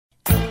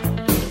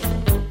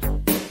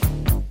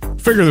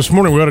Figure this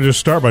morning we ought to just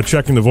start by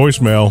checking the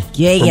voicemail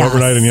from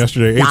overnight and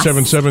yesterday.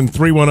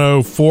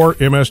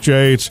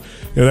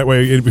 877-310-4MSJ. That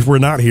way, if we're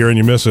not here and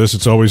you miss us,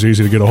 it's always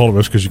easy to get a hold of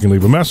us because you can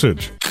leave a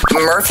message.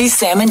 Murphy,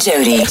 Sam, and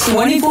Jody,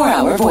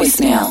 24-hour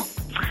voicemail.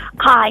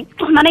 Hi,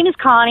 my name is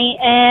Connie,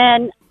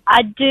 and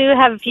I do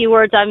have a few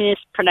words I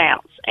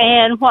mispronounce.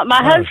 And what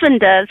my husband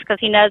does, because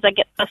he knows I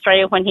get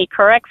frustrated when he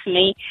corrects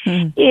me,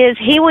 is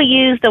he will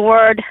use the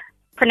word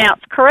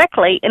pronounced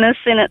correctly in a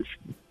sentence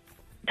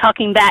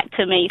talking back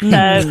to me. So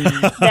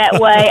that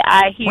way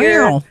I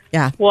hear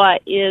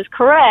what is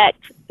correct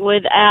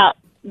without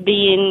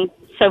being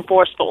so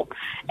forceful.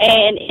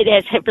 And it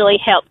has really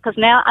helped because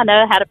now I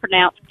know how to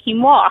pronounce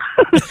quinoa.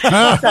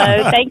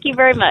 So thank you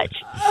very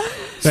much.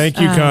 Thank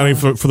you, Connie,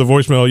 for the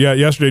voicemail. Yeah,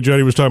 yesterday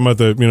Jody was talking about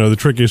the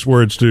trickiest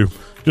words to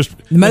just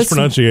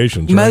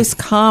mispronunciations. Right? Most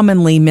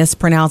commonly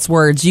mispronounced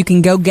words. You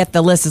can go get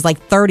the list. There's like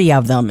 30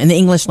 of them in the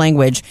English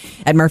language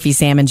at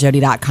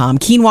murphysamandjody.com.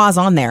 Quinoa's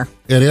on there.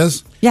 It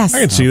is? Yes.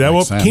 I can see that.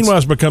 Well, quinoa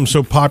has become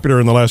so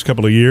popular in the last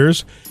couple of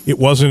years. It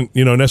wasn't,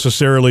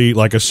 necessarily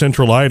like a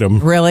central item.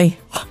 Really?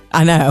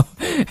 I know.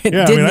 It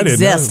didn't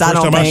exist, The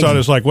first time I saw it,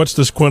 it's like, what's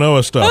this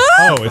quinoa stuff?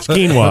 Oh, it's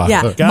quinoa.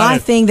 Yeah. My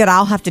thing that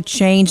I'll have to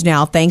change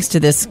now, thanks to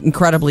this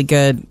incredibly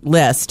good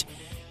list,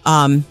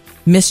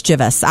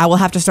 mischievous. I will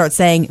have to start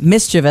saying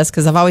mischievous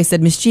because I've always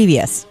said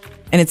mischievous.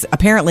 And it's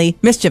apparently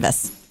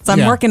mischievous. So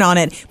I'm working on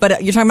it.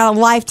 But you're talking about a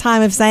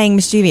lifetime of saying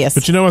mischievous.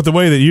 But you know what? The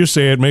way that you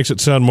say it makes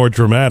it sound more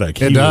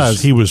dramatic. It does.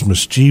 He was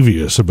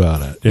mischievous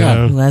about it. You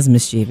know? He was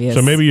mischievous.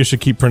 So maybe you should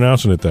keep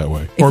pronouncing it that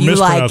way. If or you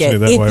mispronouncing like it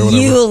that way. If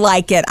you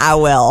like it, I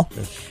will.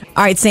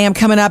 All right, Sam,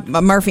 coming up,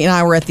 Murphy and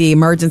I were at the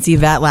emergency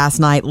vet last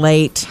night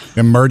late.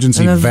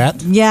 Emergency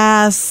vet?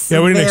 Yes.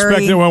 Yeah, we didn't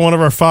expect it when one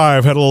of our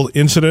 5 had a little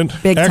incident.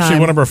 Actually,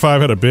 one of our 5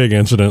 had a big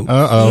incident.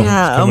 Uh-oh.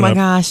 Yeah, oh my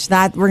gosh.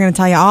 We're going to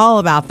tell you all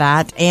about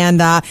that. And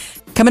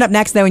coming up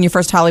next, though, in your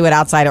first Hollywood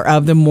Outsider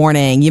of the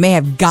morning, you may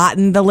have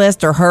gotten the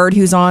list or heard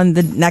who's on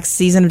the next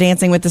season of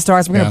Dancing with the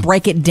Stars. We're going to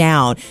break it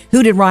down.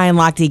 Who did Ryan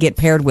Lochte get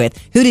paired with?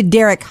 Who did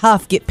Derek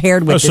Huff get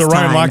paired with this time? So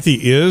Ryan Lochte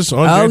is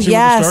on Dancing with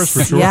the Stars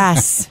for sure?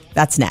 Yes.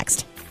 That's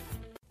next.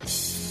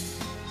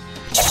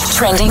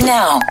 Trending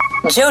now.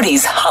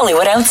 Jody's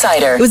Hollywood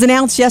Outsider. It was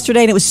announced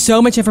yesterday, and it was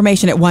so much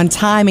information at one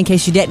time. In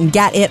case you didn't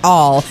get it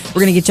all,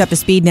 we're going to get you up to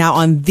speed now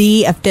on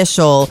the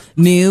official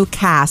new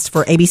cast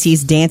for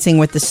ABC's Dancing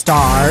with the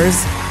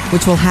Stars,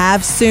 which we'll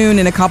have soon.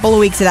 In a couple of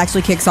weeks, it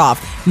actually kicks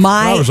off.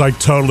 I was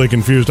totally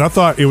confused. I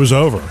thought it was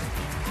over.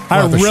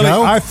 I the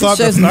thought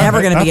show's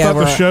never going to be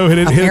over. I thought the show hit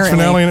its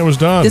finale and it was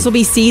done. This will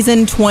be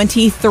season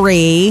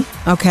 23.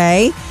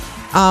 Okay.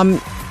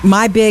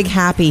 My big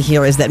happy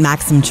here is that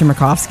Maxim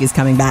Chmerkovskiy is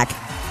coming back.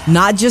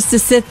 Not just to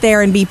sit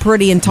there and be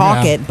pretty and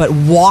talk it, but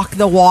walk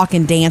the walk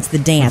and dance the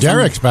dance.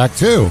 Derek's back,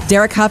 too.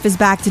 Derek Huff is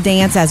back to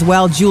dance as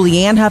well.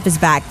 Julianne Hough is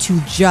back to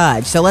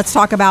judge. So let's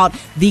talk about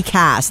the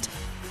cast.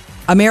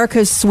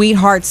 America's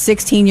sweetheart,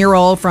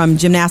 16-year-old from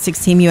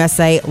Gymnastics Team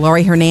USA,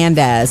 Laurie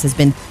Hernandez, has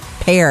been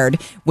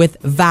paired with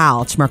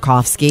Val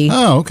Chmerkovskiy.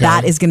 Oh, okay.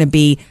 That is going to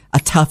be a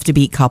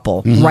tough-to-beat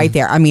couple right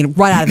there. I mean,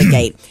 right out of the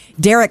gate.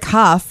 Derek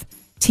Huff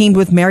teamed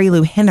with Mary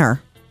Lou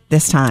Henner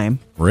this time.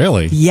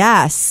 Really?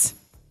 Yes.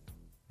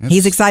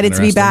 He's excited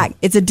to be back.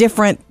 It's a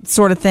different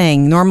sort of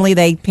thing. Normally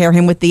they pair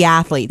him with the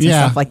athletes and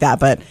stuff like that,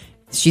 but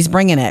she's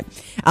bringing it.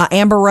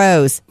 Amber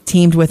Rose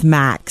teamed with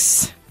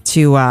Max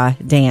to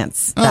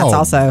dance.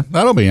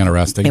 That'll be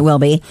interesting. It will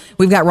be.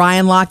 We've got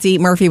Ryan Lochte,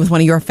 Murphy, with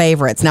one of your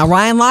favorites. Now,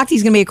 Ryan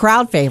Lochte's going to be a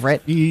crowd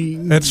favorite.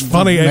 That's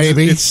funny.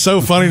 Maybe. It's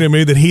so funny to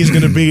me that he's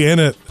going to be in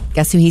it.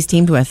 Guess who he's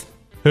teamed with?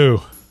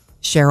 Who?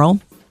 Cheryl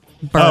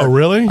Burke. Oh,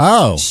 really?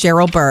 Oh.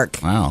 Cheryl Burke.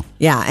 Wow.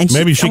 Yeah. And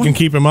maybe she can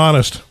keep him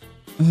honest.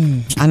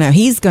 I know.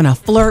 He's going to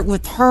flirt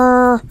with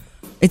her.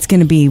 It's going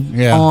to be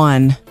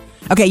on.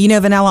 Okay,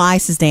 Vanilla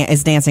Ice is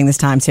dancing this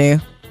time, too.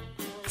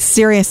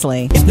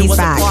 Seriously. He's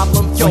back.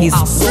 He's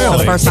for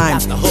the first time.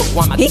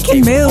 He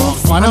can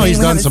move. Well, I know he's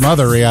done some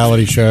other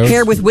reality shows.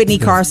 Paired with Whitney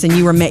Carson.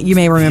 You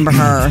may remember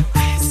her.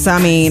 So,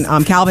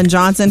 Calvin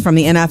Johnson from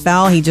the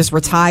NFL, he just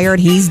retired.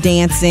 He's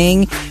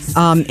dancing.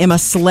 Emma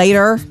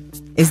Slater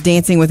is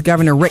dancing with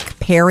Governor Rick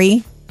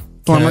Perry.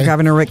 Former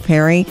Governor Rick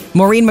Perry.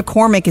 Maureen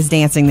McCormick is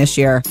dancing this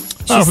year.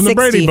 She's from the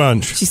Brady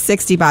Bunch. She's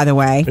 60, by the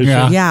way.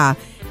 Yeah.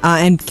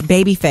 And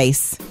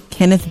Babyface.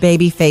 Kenneth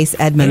Babyface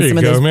Edmonds. There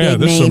you go, man.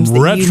 There's some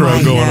retro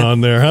going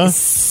on there, huh?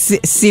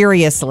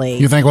 Seriously.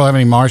 You think we'll have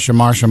any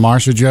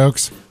Marsha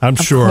jokes? I'm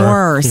sure. Of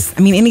course.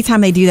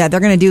 Anytime they do that, they're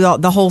going to do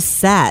the whole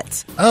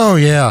set. Oh,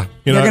 yeah.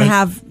 They're going to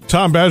have...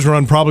 Tom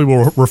Bergeron probably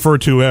will refer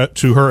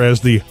to her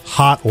as the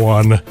hot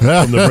one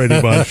from the Brady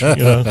Bunch.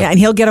 Yeah, and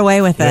he'll get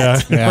away with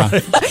it.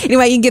 Yeah.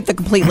 Anyway, you can get the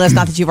complete list.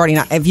 Not that you've already...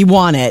 If you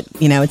want it,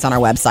 it's on our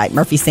website,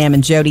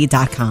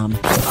 murphysamandjody.com.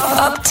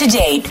 Up to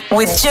date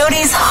with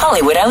Jody's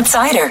Hollywood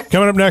Outsider.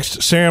 Coming up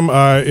next, Sam,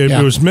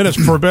 it was minutes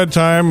before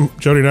bedtime.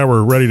 Jody and I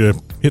were ready to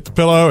hit the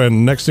pillow,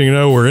 and next thing you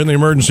know, we're in the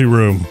emergency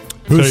room.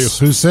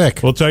 Who's sick?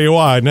 We'll tell you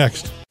why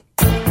next.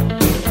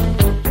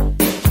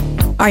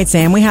 All right,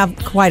 Sam, we have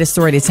quite a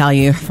story to tell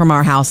you from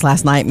our house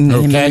last night in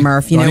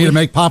Murph. Do I need to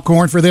make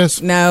popcorn for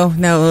this? No.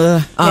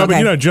 No,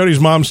 but Jody's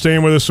mom's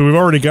staying with us, so we've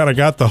already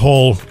got the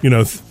whole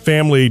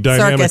family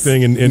dynamic Circus.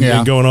 thing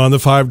and going on. The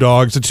 5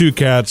 dogs, the 2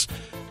 cats,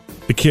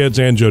 the kids,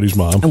 and Jody's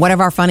mom. And one of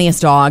our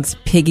funniest dogs,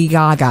 Piggy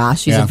Gaga.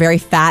 She's a very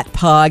fat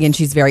pug, and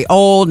she's very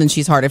old, and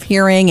she's hard of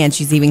hearing, and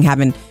she's even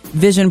having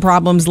vision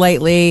problems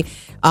lately.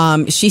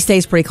 She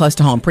stays pretty close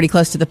to home, pretty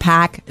close to the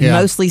pack,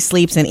 mostly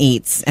sleeps and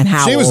eats and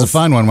howls. She was the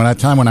fun one when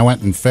I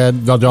went and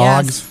fed the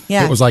dogs. Yes,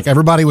 yeah. It was like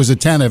everybody was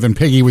attentive and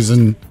Piggy was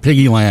in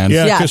Piggy land.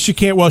 Yeah, because she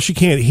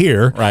can't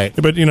hear. Right.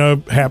 But,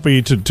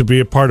 happy to be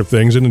a part of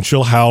things, and then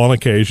she'll howl on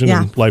occasion,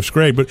 and life's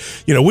great. But,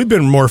 we've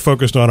been more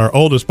focused on our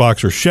oldest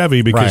boxer,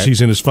 Chevy, because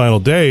he's in his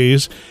final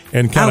days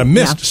and kind of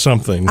missed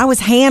something. I was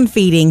hand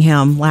feeding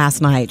him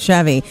last night,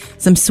 Chevy,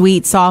 some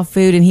sweet, soft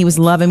food, and he was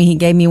loving me. He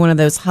gave me one of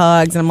those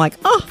hugs, and I'm like,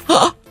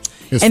 oh.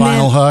 His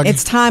final hug.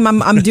 It's time.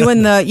 I'm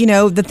doing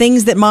the the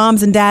things that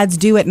moms and dads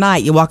do at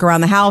night. You walk around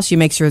the house, you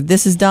make sure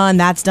this is done,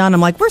 that's done. I'm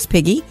like, where's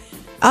Piggy?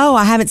 Oh,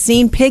 I haven't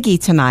seen Piggy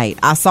tonight.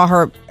 I saw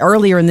her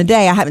earlier in the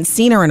day. I haven't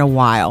seen her in a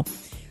while.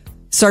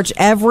 Search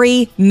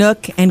every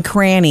nook and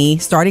cranny,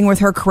 starting with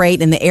her crate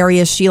and the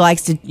areas she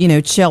likes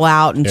to, chill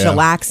out and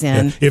chillax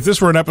in. Yeah. If this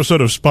were an episode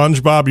of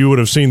SpongeBob, you would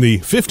have seen the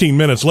 15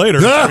 minutes later.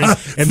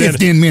 and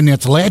 15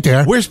 minutes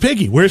later. Where's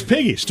Piggy? Where's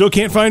Piggy? Still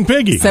can't find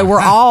Piggy. So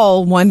we're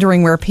all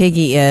wondering where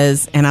Piggy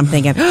is. And I'm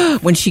thinking,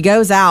 when she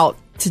goes out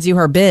to do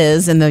her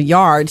biz in the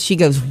yard, she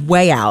goes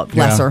way out.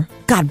 Bless her.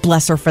 God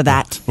bless her for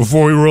that.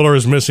 Before we rule her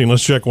as missing,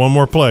 let's check one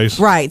more place.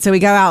 Right. So we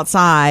go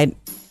outside,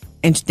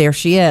 and there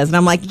she is. And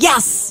I'm like,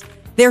 yes!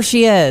 There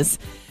she is.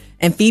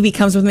 And Phoebe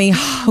comes with me.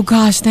 Oh,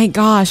 gosh, thank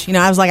gosh.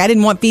 I was like, I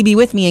didn't want Phoebe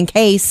with me in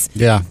case.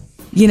 Yeah.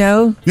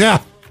 Yeah.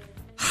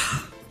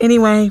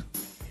 Anyway,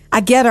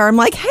 I get her. I'm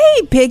like,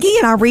 hey, Piggy.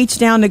 And I reach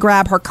down to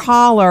grab her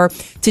collar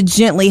to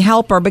gently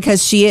help her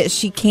because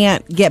she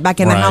can't get back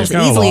in the house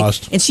easily.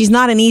 Lost. And she's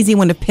not an easy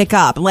one to pick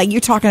up. Like, you're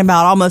talking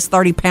about almost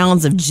 30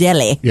 pounds of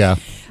jelly. Yeah.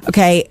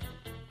 Okay.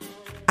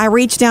 I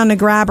reach down to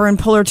grab her and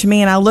pull her to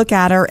me, and I look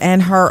at her,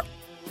 and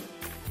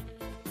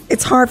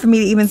it's hard for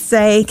me to even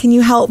say, can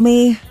you help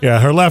me? Yeah,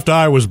 her left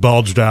eye was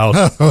bulged out.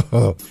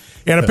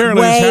 And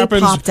apparently this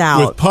happens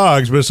with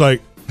pugs, but it's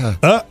like,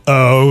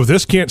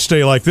 this can't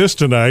stay like this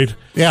tonight.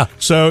 Yeah.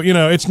 So,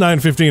 it's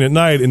 9:15 at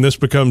night, and this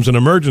becomes an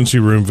emergency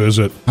room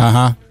visit.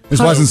 This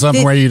wasn't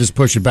something where you just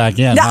push it back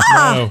in.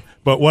 No.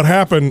 But what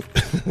happened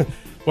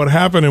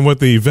and what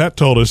the vet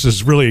told us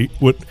is really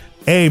what,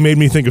 A, made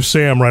me think of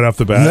Sam right off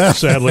the bat,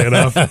 sadly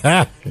enough.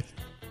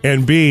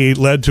 And B,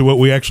 led to what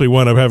we actually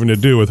wound up having to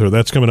do with her.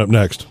 That's coming up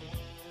next.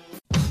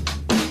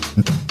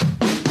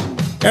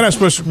 And I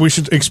suppose we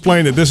should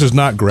explain that this is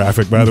not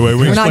graphic, by the way.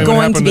 We're not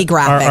going to be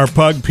graphic. Our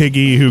pug,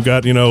 Piggy, who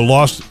got,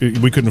 lost,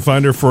 we couldn't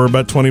find her for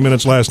about 20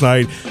 minutes last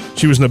night.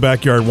 She was in the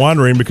backyard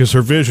wandering because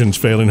her vision's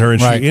failing her,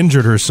 and she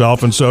injured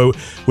herself. And so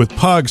with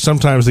pugs,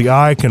 sometimes the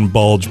eye can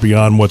bulge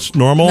beyond what's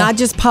normal. Not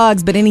just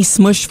pugs, but any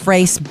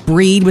smush-faced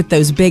breed with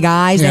those big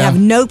eyes. They have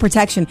no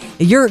protection.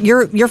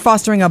 You're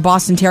fostering a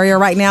Boston Terrier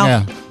right now.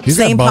 Yeah. He's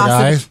got bug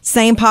eyes.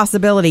 Same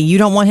possibility. You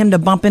don't want him to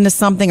bump into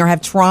something or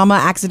have trauma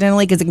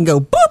accidentally because it can go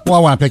boop.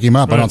 Well, when I pick him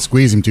up, I don't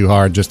squeeze him too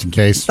hard just in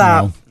case.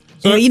 Stop.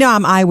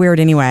 I'm eye weird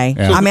anyway.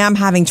 Yeah. I'm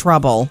having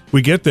trouble.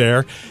 We get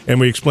there and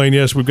we explain,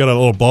 yes, we've got a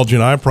little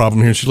bulging eye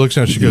problem here. She looks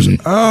at it, she goes,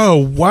 oh,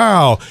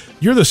 wow,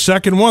 you're the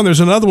second one.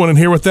 There's another one in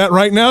here with that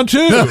right now, too.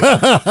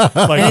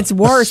 And it's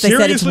worse. They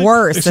said it's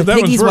worse. So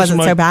Piggy's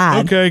wasn't so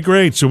bad. Okay,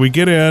 great. So we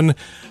get in,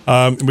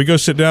 we go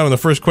sit down, and the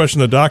first question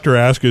the doctor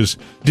asks is,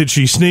 did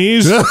she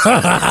sneeze?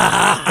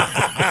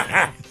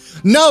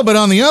 No, but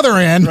on the other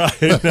end.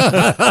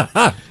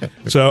 Right.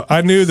 So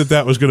I knew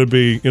that was going to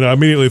be, I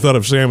immediately thought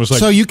of Sam as like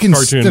so you can,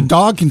 cartoon. The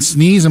dog can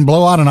sneeze and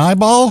blow out an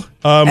eyeball?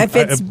 Some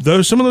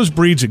of those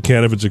breeds it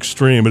can if it's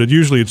extreme, but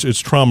it's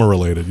trauma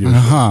related.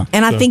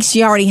 And I think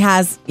she already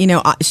has,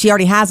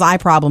 eye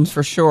problems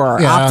for sure.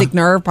 Yeah. Optic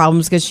nerve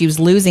problems because she was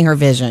losing her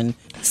vision.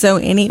 So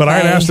But I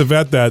had asked the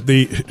vet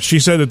that. She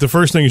said that the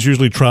first thing is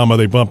usually trauma.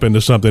 They bump into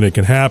something, it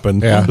can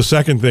happen. Yeah. The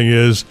second thing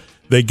is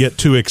they get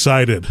too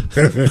excited.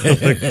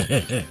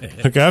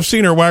 Okay, I've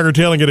seen her wag her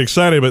tail and get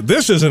excited, but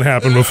this hasn't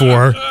happened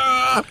before.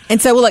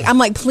 And so I'm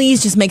like,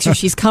 please just make sure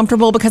she's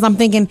comfortable because I'm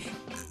thinking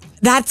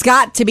that's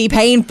got to be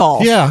painful.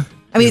 Yeah.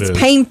 I mean, it's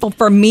painful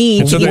for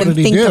me to even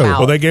think about.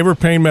 Well, they gave her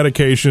pain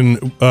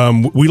medication.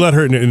 We let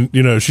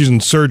her, she's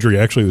in surgery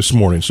actually this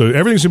morning. So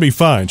everything's going to be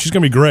fine. She's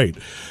going to be great.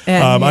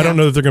 I don't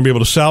know that they're going to be able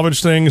to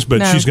salvage things,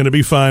 but she's going to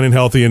be fine and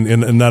healthy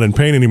and not in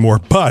pain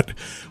anymore. But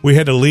we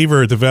had to leave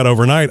her at the vet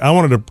overnight. I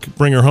wanted to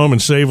bring her home and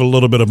save a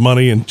little bit of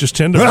money and just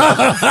tend to her.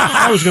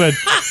 I was going to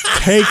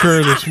take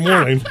her this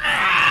morning.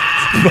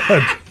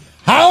 But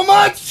how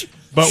much?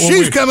 But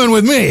she's coming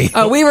with me.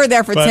 Oh, we were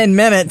there for 10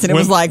 minutes, and it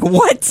was like,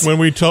 what?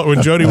 When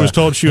Jody was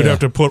told she would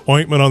have to put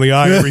ointment on the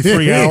eye every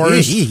 3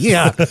 hours.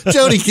 Yeah,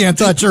 Jody can't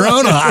touch her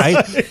own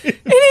eye. And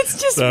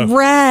it's just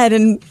red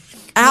and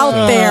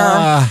out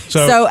there.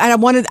 So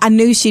and I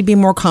knew she'd be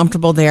more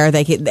comfortable there.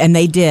 They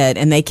did,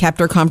 and they kept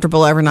her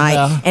comfortable overnight.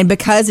 Yeah. And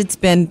because it's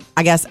been,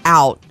 I guess,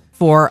 out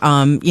for,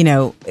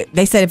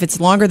 they said if it's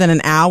longer than an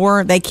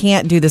hour, they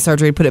can't do the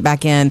surgery to put it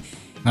back in.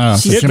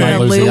 She's going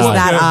to lose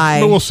that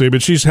eye. But we'll see.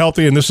 But she's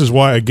healthy, and this is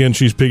why, again,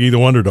 she's Piggy the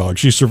Wonder Dog.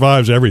 She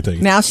survives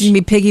everything. Now she's going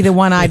to be Piggy the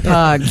One-Eyed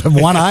Pug. The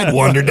One-Eyed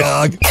Wonder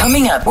Dog.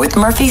 Coming up with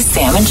Murphy,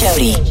 Sam, and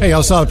Jody. Hey,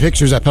 y'all saw the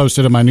pictures I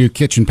posted of my new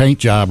kitchen paint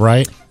job,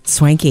 right?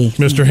 Swanky.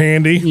 Mr.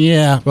 Handy.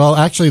 Yeah. Well,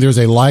 actually, there's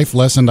a life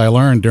lesson I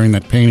learned during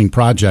that painting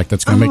project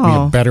that's going to make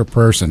me a better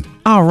person.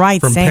 All right,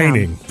 From Sam.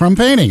 painting. From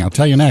painting. I'll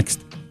tell you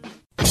next.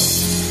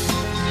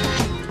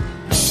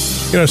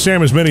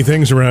 Sam is many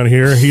things around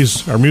here.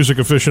 He's our music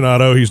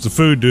aficionado. He's the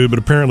food dude, but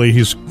apparently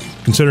he's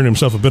considering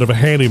himself a bit of a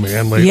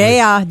handyman lately.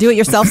 Yeah, do it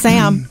yourself,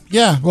 Sam.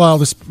 Yeah, well,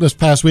 this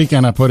past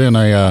weekend I put in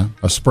a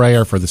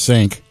sprayer for the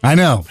sink. I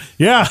know.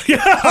 Yeah.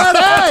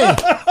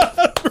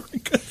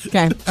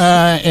 Okay.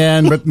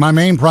 But my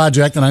main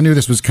project, and I knew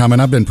this was coming,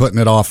 I've been putting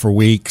it off for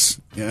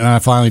weeks, and I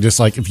finally just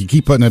if you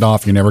keep putting it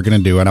off, you're never going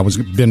to do it. I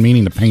been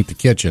meaning to paint the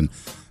kitchen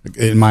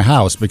in my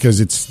house because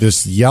it's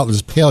this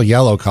pale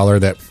yellow color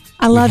that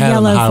I love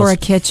yellow for a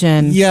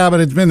kitchen. Yeah, but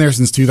it's been there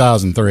since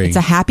 2003. It's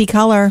a happy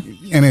color.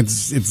 And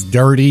it's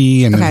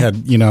dirty, and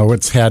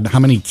it's had how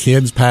many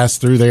kids pass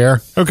through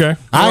there? Okay.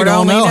 I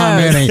don't know how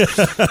many.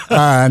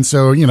 And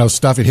so,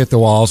 stuff had hit the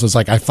wall. So it's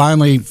I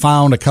finally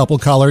found a couple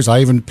colors. I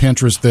even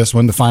Pinterest this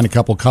one to find a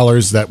couple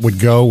colors that would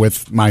go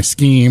with my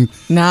scheme.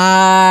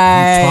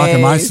 Nice. I'm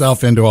talking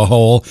myself into a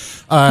hole.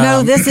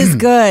 No, this is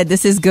good.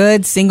 This is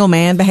good single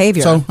man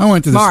behavior. So I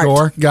went to the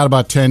store, got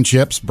about 10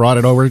 chips, brought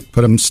it over,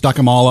 stuck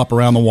them all up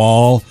around the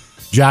wall.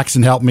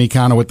 Jackson helped me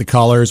kind of with the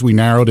colors. We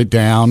narrowed it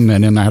down,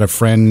 and then I had a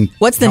friend.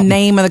 What's the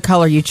name of the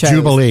color you chose?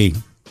 Jubilee.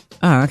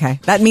 Oh, okay.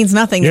 That means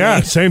nothing to me.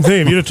 Yeah, same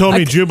thing. If you'd have told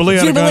me Jubilee,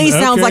 Jubilee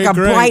sounds like a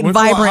bright,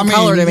 vibrant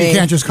color to me. You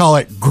can't just call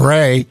it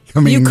gray.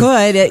 You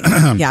could.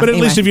 But at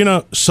least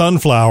if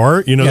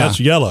sunflower, that's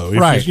yellow.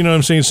 Right. You know what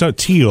I'm saying? So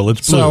teal,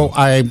 it's blue. So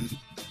I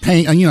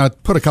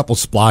put a couple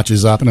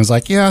splotches up, and I was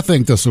like, I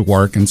think this will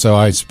work. And so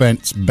I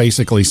spent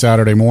basically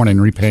Saturday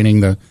morning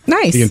repainting the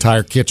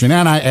entire kitchen.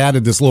 And I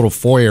added this little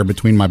foyer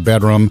between my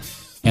bedroom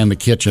and the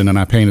kitchen, and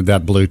I painted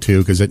that blue, too,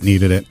 because it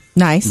needed it.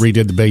 Nice.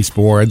 Redid the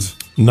baseboards.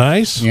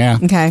 Nice. Yeah.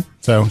 Okay.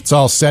 So it's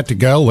all set to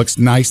go. Looks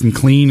nice and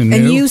clean and new.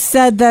 And you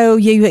said, though,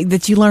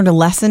 that you learned a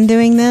lesson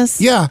doing this?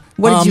 Yeah.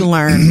 What did you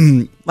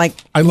learn?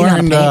 I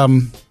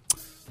learned...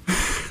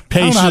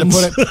 Patience. I don't know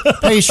how to put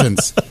it.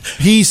 Patience.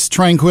 Peace,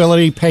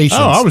 tranquility, patience.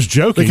 Oh, I was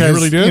joking. Because, you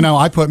really did?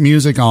 I put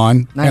music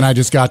on, and I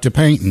just got to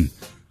painting.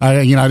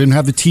 I didn't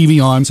have the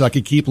TV on, so I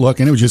could keep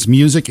looking. It was just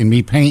music and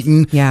me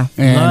painting. Yeah.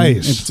 And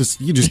nice. It's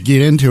just, you just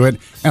get into it.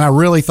 And I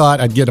really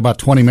thought I'd get about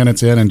 20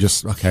 minutes in and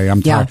just,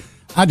 I'm tired.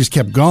 I just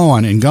kept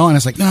going and going.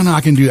 It's like, no,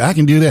 I can do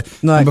that.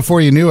 Right. And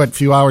before you knew it, a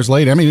few hours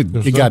later,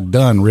 it got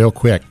done real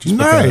quick.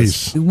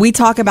 Nice. We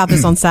talk about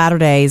this on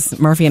Saturdays,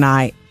 Murphy and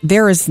I.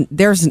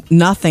 There's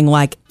nothing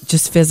like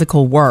just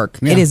physical work.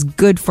 Yeah. It is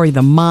good for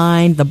the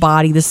mind, the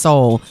body, the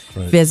soul.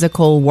 Right.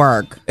 Physical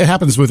work. It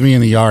happens with me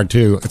in the yard,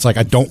 too. It's like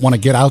I don't want to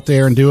get out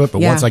there and do it, but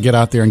once I get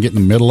out there and get in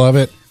the middle of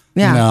it,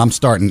 I'm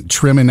starting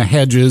trimming the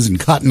hedges and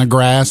cutting the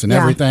grass and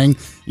everything.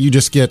 You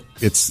just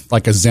it's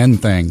like a Zen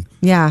thing.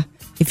 Yeah.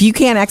 If you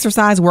can't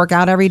exercise, work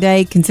out every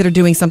day, consider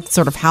doing some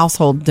sort of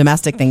household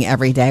domestic thing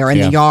every day or in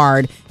the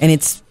yard, and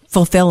it's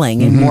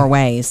fulfilling in more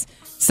ways.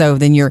 So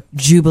then you're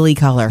Jubilee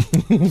color.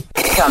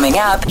 Coming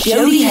up,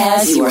 Jody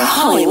has your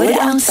Hollywood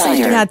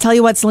Outsider. Yeah, I'll tell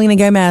you what Selena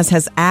Gomez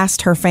has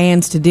asked her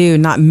fans to do.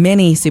 Not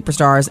many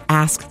superstars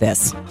ask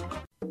this.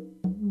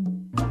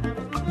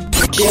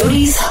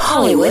 Jody's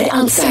Hollywood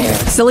Outsider.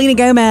 Selena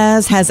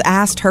Gomez has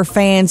asked her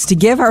fans to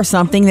give her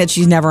something that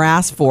she's never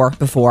asked for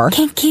before.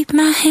 Can't keep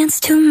my hands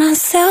to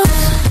myself.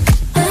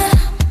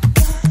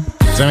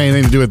 Does that have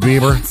anything to do with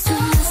Bieber?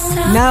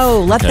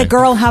 No, let the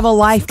girl have a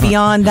life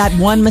beyond that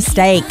one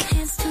mistake.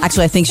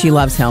 Actually, I think she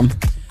loves him.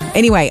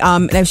 Anyway,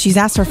 she's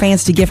asked her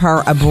fans to give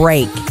her a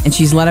break, and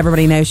she's let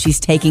everybody know she's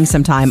taking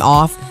some time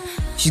off.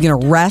 She's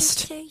going to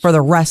rest for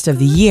the rest of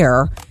the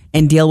year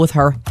and deal with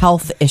her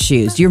health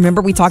issues. Do you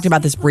remember we talked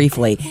about this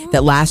briefly,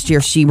 that last year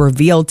she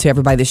revealed to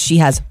everybody that she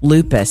has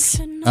lupus.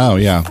 Oh,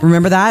 yeah.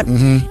 Remember that?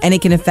 Mm-hmm. And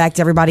it can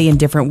affect everybody in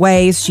different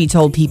ways. She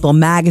told People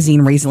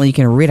magazine recently, you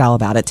can read all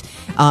about it,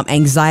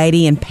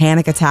 anxiety and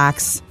panic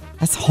attacks,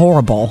 that's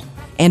horrible,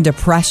 and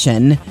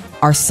depression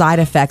are side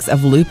effects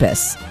of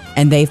lupus.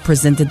 And they've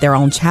presented their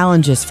own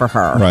challenges for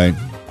her. Right.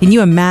 Can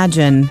you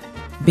imagine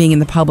being in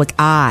the public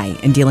eye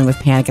and dealing with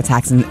panic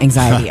attacks and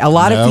anxiety? A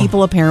lot of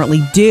people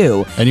apparently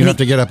do. And you have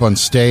to get up on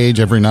stage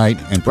every night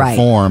and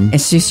perform. Right.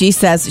 And she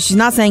says, she's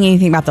not saying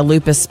anything about the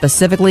lupus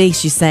specifically.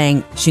 She's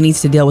saying she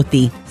needs to deal with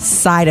the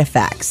side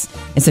effects.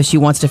 And so she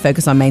wants to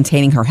focus on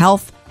maintaining her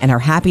health and her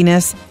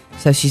happiness.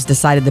 So she's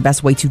decided the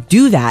best way to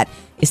do that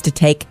is to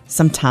take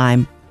some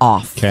time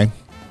off. Okay.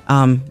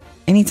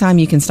 Anytime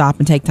you can stop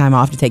and take time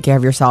off to take care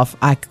of yourself,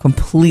 I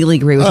completely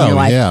agree with you.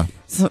 Yeah.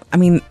 So,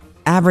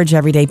 average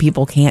everyday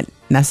people can't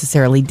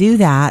necessarily do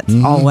that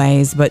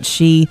always, but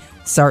she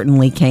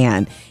certainly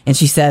can. And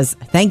she says,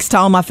 thanks to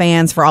all my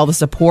fans for all the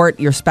support.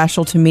 You're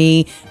special to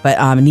me, but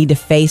I need to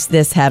face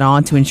this head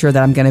on to ensure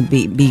that I'm going to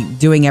be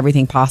doing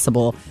everything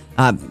possible,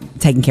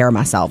 taking care of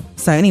myself.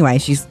 So anyway,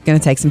 she's going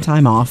to take some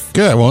time off.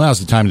 Good. Well, now's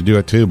the time to do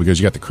it, too, because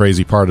you got the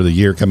crazy part of the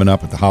year coming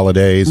up with the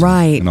holidays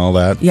and all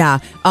that. Yeah.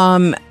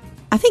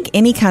 I think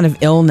any kind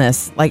of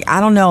illness, like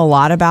I don't know a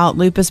lot about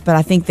lupus, but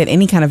I think that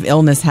any kind of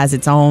illness has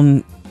its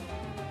own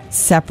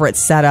separate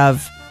set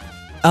of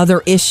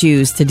other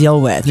issues to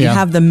deal with. You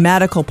have the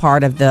medical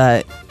part of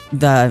the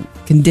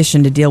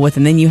condition to deal with,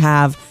 and then you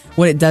have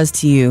what it does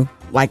to you,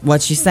 like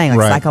what she's saying,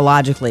 like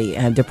psychologically,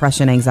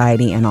 depression,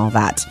 anxiety, and all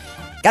that.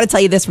 Got to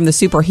tell you this from the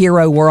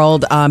superhero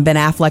world. Ben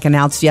Affleck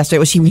announced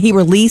yesterday he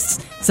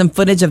released some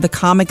footage of the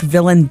comic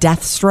villain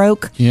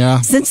Deathstroke. Yeah.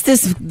 Since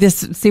this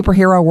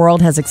superhero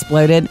world has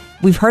exploded,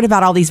 we've heard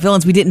about all these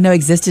villains we didn't know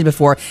existed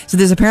before. So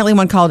there's apparently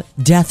one called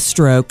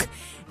Deathstroke,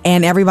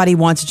 and everybody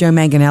wants Joe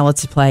Manganiello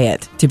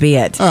to be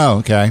it. Oh,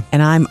 okay.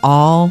 And I'm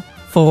all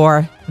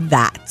for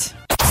that.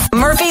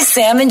 Murphy,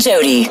 Sam, and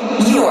Jody,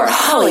 your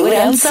Hollywood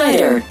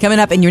Outsider. Coming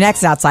up in your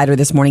next Outsider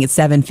this morning at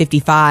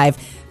 7:55.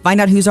 Find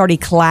out who's already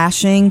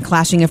clashing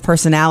of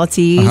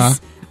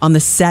personalities on the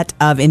set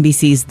of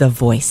NBC's The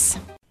Voice.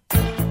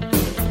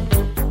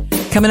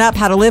 Coming up,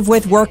 how to live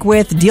with, work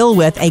with, deal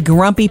with a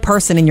grumpy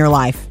person in your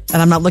life.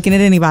 And I'm not looking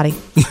at anybody.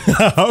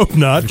 I hope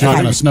not.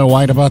 Talking to Snow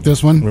White about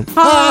this one?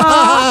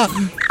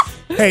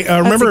 Hey,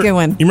 remember, a good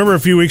one. You remember a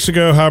few weeks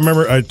ago how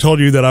I told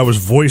you that I was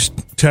voice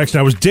texting?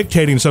 I was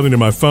dictating something to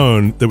my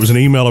phone that was an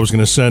email I was going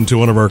to send to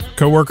one of our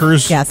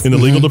coworkers in the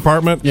legal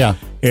department. Yeah.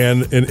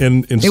 And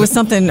it was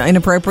something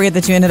inappropriate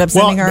that you ended up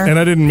sending her? And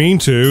I didn't mean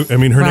to. I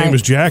mean, her name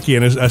is Jackie,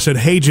 and I said,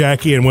 hey,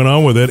 Jackie, and went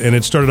on with it, and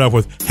it started off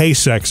with, hey,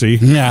 sexy.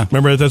 Yeah.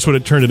 Remember, that's what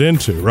it turned it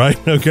into, right?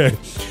 Okay.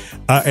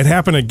 It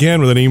happened again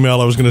with an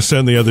email I was going to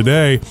send the other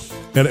day,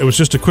 and it was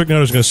just a quick note.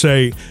 I was going to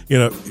say,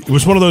 it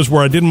was one of those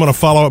where I didn't want to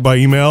follow up by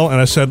email, and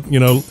I said,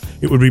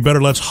 it would be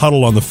better let's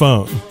huddle on the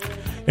phone.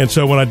 And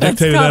so when I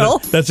dictated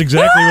that, that's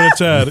exactly what it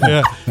said.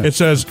 Yeah, it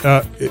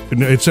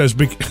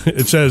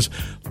says,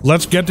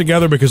 let's get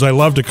together because I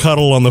love to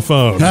cuddle on the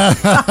phone.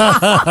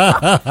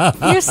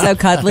 You're so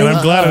cuddly. And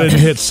I'm glad I didn't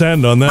hit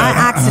send on that.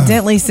 I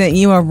accidentally sent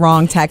you a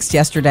wrong text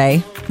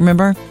yesterday.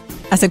 Remember?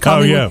 I said,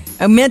 call me.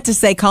 I meant to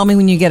say, call me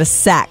when you get a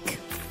sec.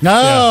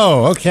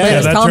 No,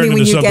 okay. Call me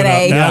when you get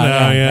a.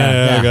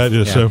 I got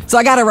you. So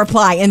I got a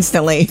reply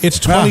instantly. It's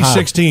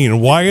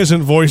 2016. Why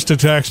isn't voice to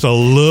text a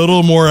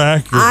little more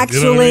accurate?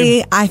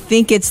 Actually, I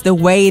think it's the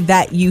way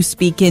that you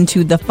speak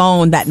into the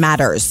phone that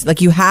matters.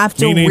 Like you have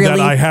to Meaning that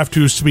I have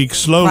to speak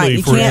slowly. Right,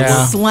 you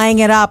can't slang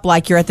it up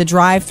like you're at the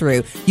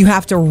drive-thru. You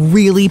have to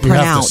really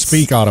pronounce. You have to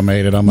speak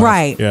automated.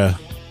 Right. Yeah.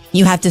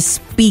 You have to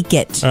speak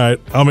it. All right.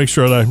 I'll make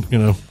sure that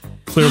I,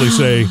 clearly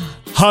say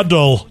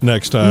huddle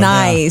next time.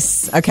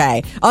 Nice. Yeah.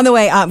 Okay. On the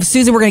way,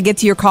 Susan, we're going to get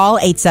to your call,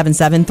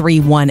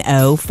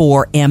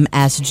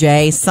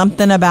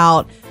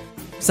 877-310-4MSJ.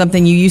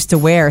 Something you used to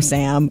wear,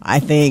 Sam, I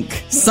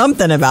think.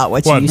 Something about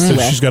what you used to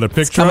wear. She's got a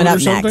picture of it or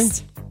something?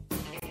 Next.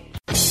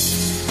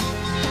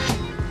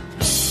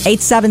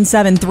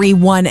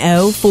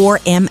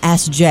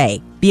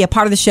 877-310-4MSJ. Be a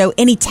part of the show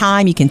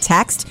anytime. You can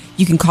text.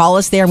 You can call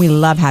us there. We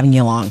love having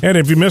you along. And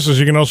if you miss us,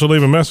 you can also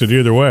leave a message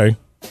either way.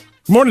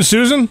 Good morning,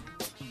 Susan.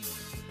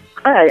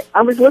 Hi,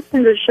 I was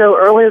listening to the show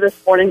earlier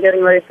this morning,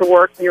 getting ready for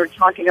work, and you were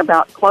talking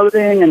about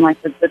clothing and like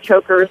the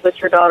chokers that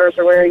your daughters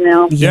are wearing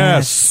now.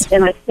 Yes.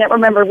 And I can't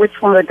remember which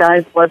one of the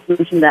guys was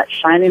mentioning that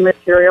shiny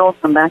material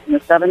from back in the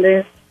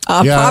 70s.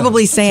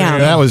 Probably Sam.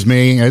 That was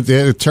me.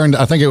 It turned,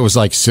 I think it was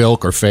like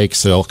silk or fake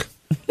silk.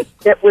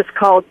 It was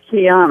called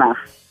Kiana.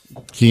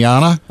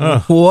 Kiana?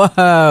 Whoa.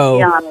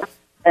 Kiana.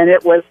 And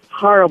it was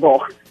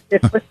horrible.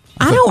 It was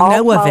I don't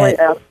know of it.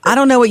 I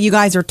don't know what you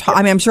guys are talking.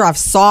 I mean, I'm sure I've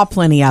saw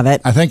plenty of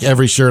it. I think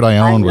every shirt I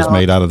owned was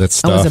made out of that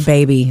stuff. I was a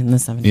baby in the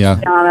 70s.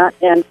 Yeah.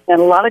 And a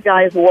lot of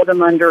guys wore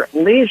them under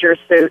leisure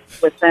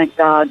suits, which thank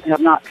God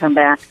have not come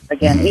back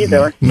again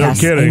either. No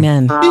kidding.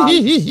 Amen.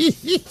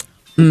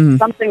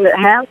 Something that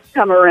has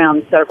come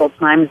around several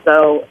times,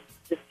 though,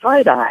 is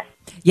tie-dye.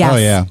 Yes. Oh,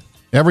 yeah.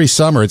 Every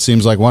summer, it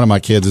seems like one of my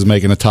kids is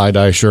making a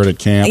tie-dye shirt at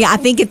camp. Yeah, I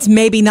think it's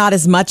maybe not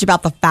as much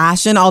about the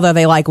fashion, although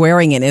they like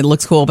wearing it. It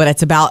looks cool, but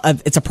it's about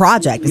it's a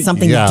project. It's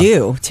something to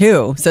do,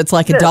 too. So it's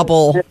like a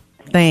double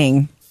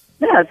thing.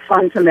 Yeah, it's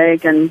fun to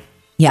make and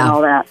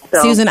all that.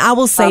 So, Susan, I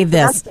will say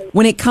this.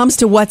 When it comes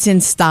to what's in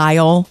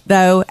style,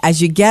 though,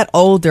 as you get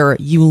older,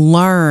 you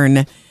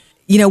learn,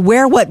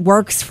 wear what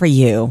works for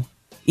you.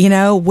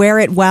 Wear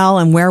it well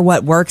and wear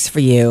what works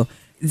for you.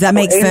 Does that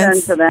make sense?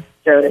 Amen to that,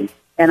 Jody.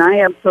 And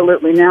I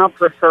absolutely now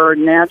prefer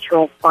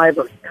natural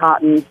fibers,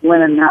 cotton,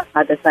 linen, that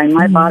type of thing.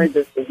 My body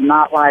just does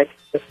not like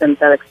the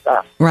synthetic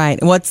stuff. Right.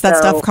 What's that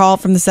stuff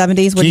called from the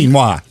 70s?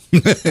 Quinoa.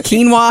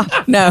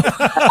 Quinoa? No.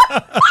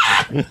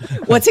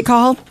 What's it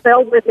called?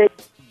 Spelled with a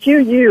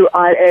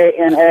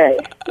Q-U-I-A-N-A.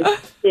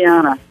 It's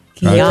Kiana.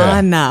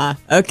 Kiana.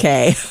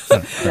 Okay.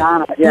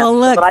 Kiana, yeah. Well,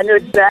 look. But I knew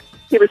exactly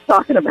what he was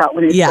talking about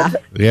when he said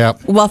it. Yeah.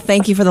 Well,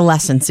 thank you for the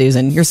lesson,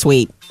 Susan. You're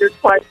sweet. You're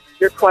quite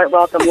You're quite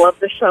welcome. Love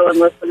the show and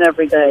listen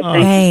every day.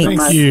 Thank you so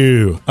much. Thank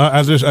you.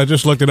 I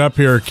just looked it up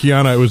here.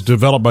 Kiana, it was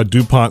developed by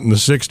DuPont in the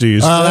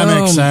 60s. That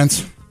makes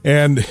sense.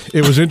 And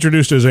it was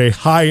introduced as a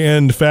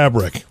high-end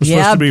fabric. It was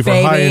supposed to be for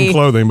high-end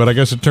clothing, but I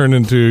guess it turned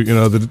into,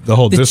 the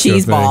whole disco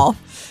cheese thing. ball.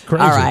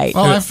 Crazy. All right.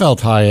 Oh, I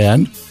felt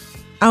high-end.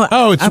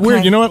 Oh, it's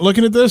weird. You know what?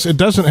 Looking at this, it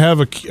doesn't have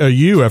a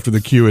U after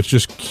the Q. It's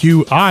just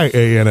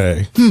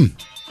QIANA.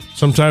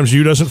 Sometimes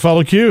U doesn't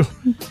follow Q.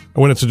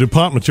 When it's a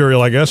DuPont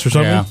material, I guess, or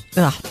something.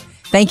 Yeah.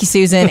 Thank you,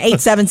 Susan.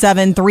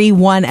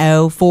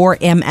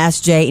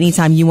 877-310-4MSJ.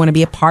 Anytime you want to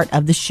be a part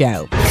of the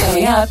show.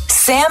 Coming up,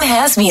 Sam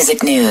has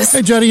music news.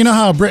 Hey, Jody, you know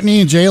how Brittany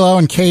and J-Lo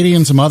and Katie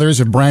and some others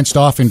have branched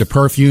off into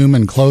perfume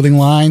and clothing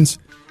lines?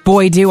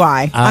 Boy, do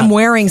I. I'm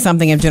wearing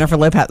something of Jennifer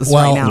Lopez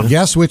right now. Well,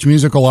 guess which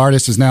musical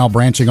artist is now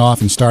branching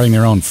off and starting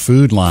their own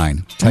food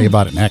line? Tell you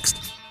about it next.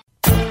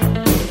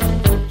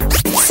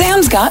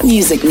 Sam's got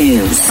music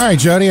news. All right,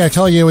 Jody, I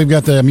tell you, we've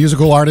got the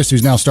musical artist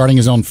who's now starting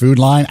his own food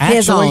line.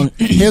 Actually,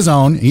 his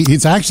own.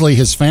 It's actually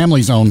his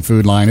family's own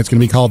food line. It's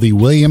going to be called the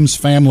Williams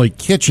Family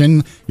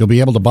Kitchen. You'll be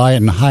able to buy it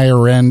in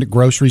higher-end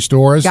grocery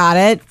stores. Got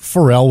it.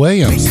 Pharrell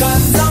Williams.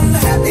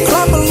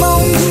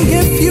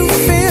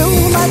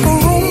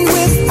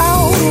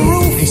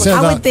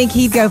 I would think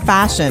he'd go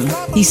fashion.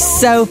 He's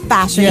so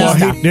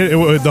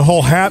fashionista. The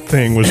whole hat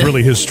thing was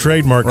really his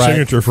trademark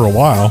signature for a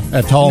while.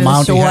 That tall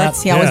mountain hat.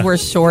 He always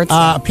wears shorts.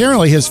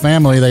 Apparently, his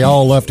family, they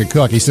all love to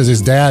cook. He says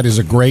his dad is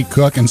a great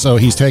cook, and so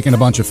he's taken a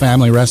bunch of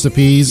family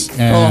recipes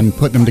and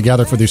put them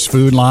together for this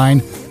food line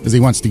because he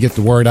wants to get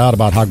the word out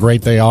about how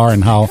great they are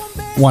and how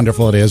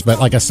wonderful it is. But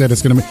like I said,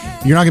 you're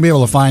not going to be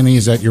able to find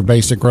these at your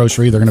basic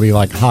grocery. They're going to be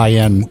like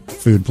high-end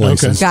food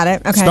places. Got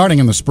it. Okay. Starting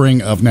in the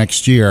spring of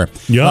next year.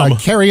 Yum.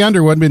 Carrie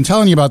Underwood, been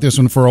telling you about this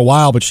one for a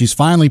while, but she's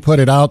finally put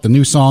it out, the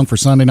new song for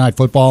Sunday Night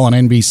Football on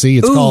NBC.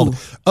 It's called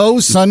Oh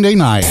Sunday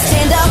Night.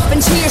 Stand up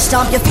and cheer,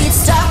 stomp your feet,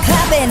 stop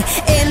clapping.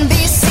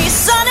 NBC,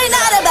 Sunday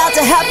night about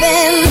to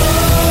happen.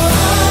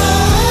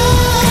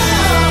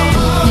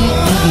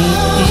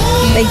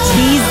 They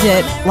teased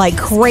it like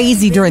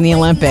crazy during the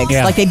Olympics.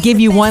 Yeah. Like they'd give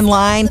you one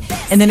line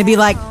and then it'd be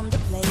like,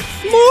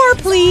 more,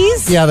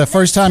 please. Yeah, the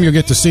first time you'll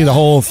get to see the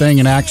whole thing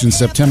in action,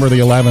 September the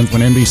 11th,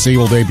 when NBC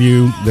will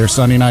debut their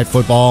Sunday Night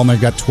Football, and they've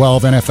got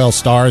 12 NFL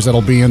stars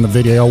that'll be in the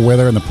video with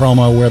her and the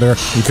promo with her.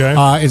 Okay.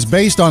 It's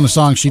based on the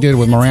song she did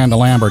with Miranda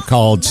Lambert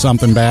called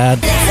Something Bad.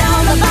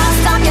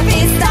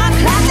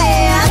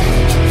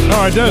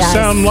 Oh, it does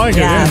sound like it.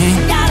 Yeah.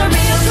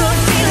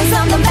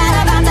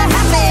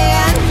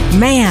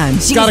 Man,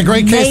 she got a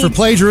great case for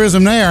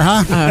plagiarism there,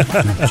 huh?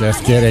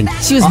 Just kidding.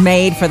 She was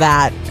made for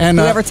that. And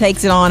whoever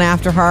takes it on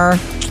after her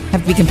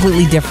have to be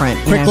completely different.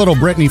 Quick little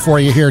Britney for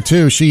you here,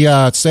 too. She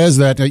says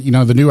that,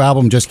 the new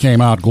album just came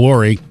out,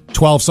 Glory.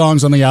 12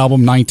 songs on the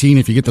album, 19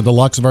 if you get the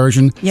deluxe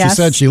version. Yes. She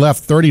said she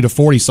left 30 to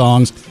 40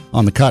 songs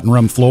on the cutting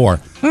room floor.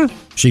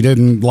 She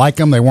didn't like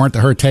them. They weren't to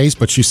her taste,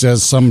 but she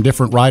says some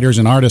different writers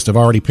and artists have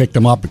already picked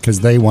them up because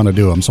they want to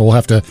do them. So we'll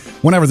have to,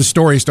 whenever the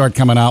stories start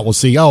coming out, we'll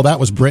see, that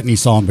was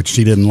Britney's song, but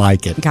she didn't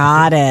like it.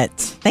 Got it.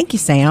 Thank you,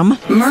 Sam.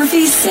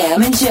 Murphy,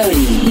 Sam, and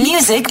Jody.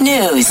 Music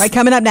news. All right,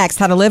 coming up next,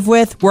 how to live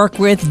with, work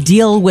with,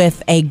 deal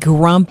with a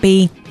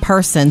grumpy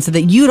person so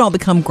that you don't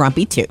become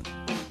grumpy too.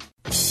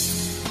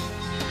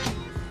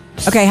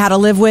 Okay, how to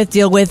live with,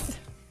 deal with,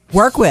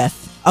 work with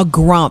a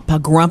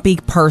grumpy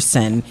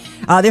person.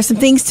 There's some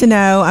things to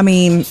know. I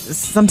mean,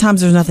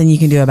 sometimes there's nothing you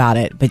can do about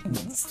it. But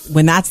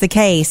when that's the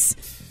case,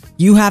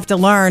 you have to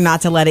learn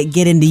not to let it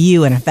get into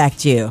you and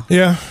affect you.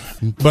 Yeah,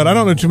 but I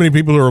don't know too many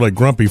people who are like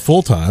grumpy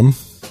full-time.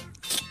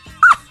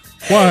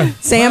 Why?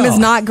 Sam is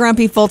not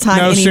grumpy full-time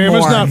anymore. Sam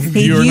is not.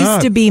 He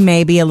used to be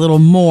maybe a little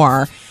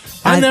more.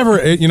 I never.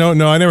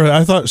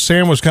 I thought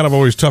Sam was kind of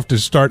always tough to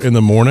start in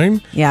the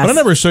morning. Yes. But I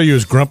never saw you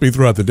as grumpy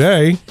throughout the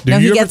day.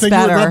 Did you ever think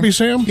you were grumpy,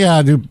 Sam? Yeah,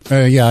 I do.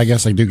 I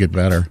guess I do get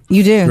better.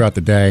 You do. Throughout the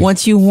day.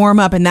 Once you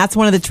warm up, and that's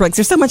one of the tricks.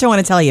 There's so much I want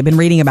to tell you. I've been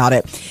reading about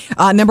it.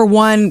 Number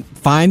one,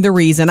 find the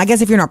reason. I guess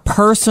if you're in a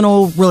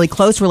personal, really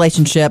close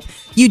relationship,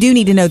 you do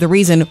need to know the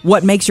reason.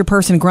 What makes your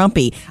person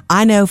grumpy?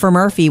 I know for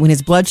Murphy, when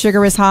his blood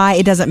sugar is high,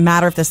 it doesn't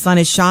matter if the sun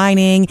is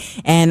shining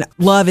and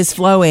love is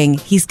flowing.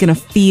 He's going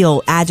to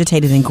feel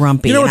agitated and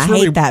grumpy. And I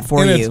hate that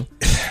for you.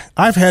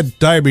 I've had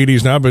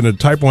diabetes now. I've been a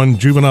type 1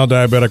 juvenile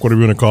diabetic, whatever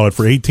you want to call it,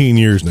 for 18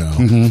 years now.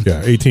 Mm-hmm.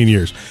 Yeah, 18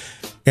 years.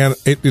 And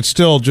it's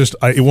still just,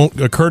 it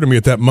won't occur to me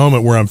at that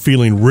moment where I'm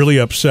feeling really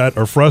upset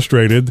or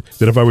frustrated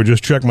that if I would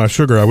just check my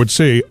sugar, I would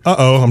see,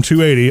 I'm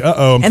 280,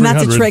 I'm 300. And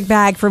that's a trick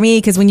bag for me,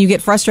 because when you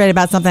get frustrated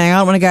about something, I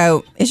don't want to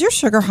go, is your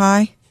sugar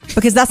high?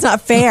 Because that's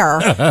not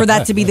fair for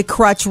that to be the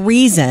crutch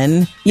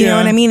reason. You know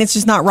what I mean? It's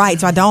just not right,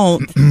 so I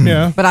don't.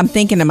 Yeah. But I'm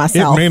thinking to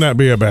myself. It may not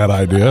be a bad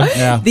idea.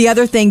 Yeah. The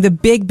other thing, the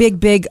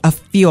big, a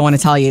few I want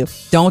to tell you,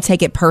 don't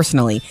take it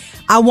personally.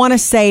 I want to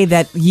say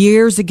that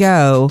years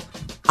ago,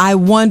 I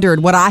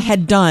wondered what I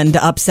had done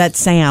to upset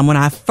Sam when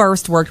I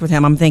first worked with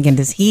him. I'm thinking,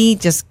 does he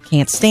just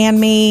can't stand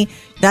me?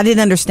 I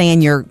didn't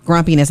understand your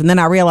grumpiness. And then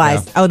I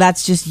realized,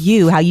 that's just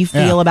you, how you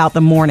feel about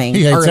the morning.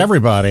 He hates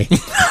everybody.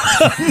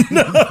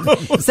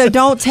 No. So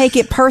don't take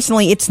it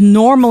personally. It's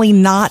normally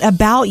not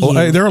about you. Well,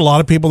 hey, there are a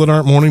lot of people that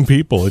aren't morning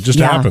people. It just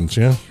happens,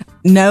 yeah.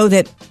 Know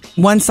that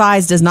one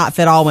size does not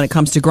fit all when it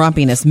comes to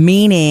grumpiness,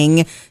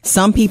 meaning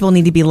some people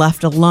need to be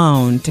left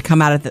alone to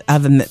come out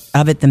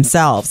of it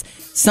themselves.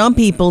 Some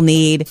people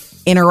need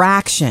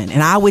interaction.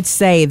 And I would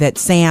say that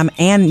Sam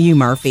and you,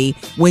 Murphy,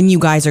 when you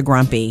guys are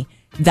grumpy,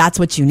 that's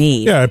what you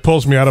need. Yeah, it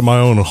pulls me out of my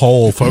own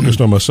hole, focused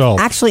on myself.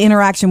 Actually,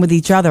 interaction with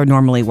each other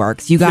normally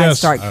works. You guys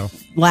start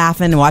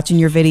laughing and watching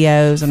your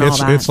videos and all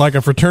that. It's like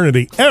a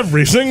fraternity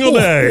every single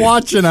day.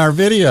 Watching our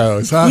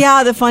videos, huh?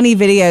 Yeah, the funny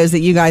videos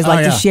that you guys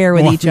like to share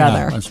with each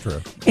other. That's true.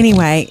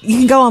 Anyway, you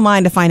can go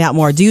online to find out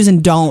more do's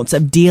and don'ts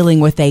of dealing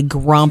with a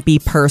grumpy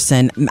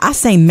person. I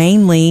say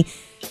mainly,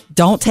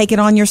 don't take it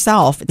on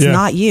yourself. It's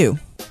not you.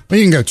 Well,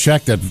 you can go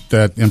check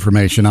that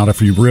information out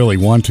if you really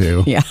want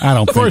to. Yeah. I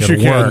don't think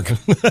it'll work.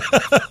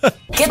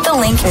 Get the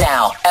link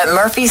now at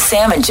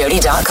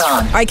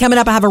murphysamandjody.com. All right, coming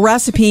up, I have a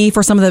recipe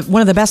for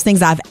one of the best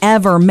things I've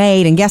ever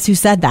made. And guess who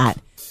said that?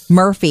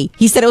 Murphy.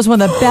 He said it was one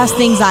of the best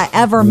things I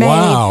ever made.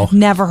 Wow.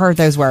 Never heard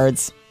those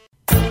words.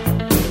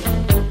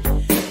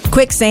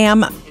 Quick,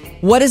 Sam,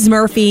 what does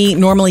Murphy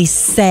normally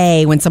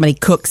say when somebody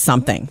cooks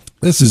something?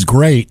 This is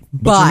great.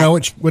 But you know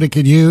what it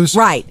could use?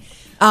 Right.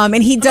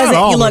 And he does Not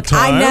all it. Look, the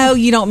time. I know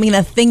you don't mean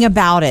a thing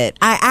about it.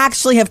 I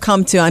actually have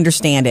come to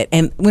understand it.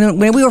 And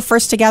when we were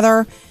first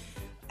together,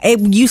 it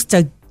used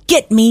to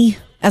get me,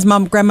 as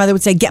my grandmother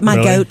would say, get my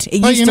goat. It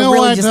used to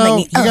really just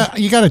make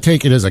me. You got to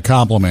take it as a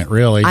compliment,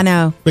 really. I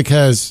know.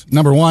 Because,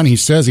 number one, he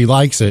says he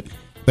likes it,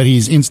 but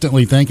he's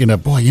instantly thinking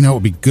of, boy, it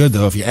would be good,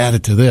 though, if you add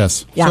it to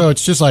this. Yeah. So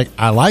it's just like,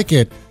 I like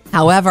it.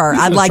 However,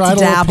 I'd like to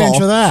dabble.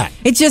 Pinch of that.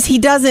 It's just he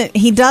does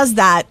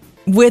that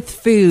with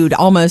food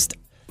almost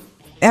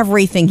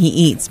everything he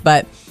eats,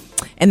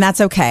 and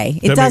that's okay.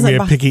 It doesn't make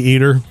me a picky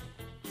eater.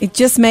 It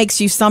just makes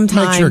you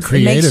sometimes. Makes you a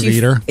creative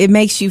eater. It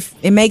makes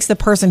the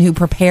person who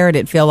prepared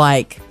it feel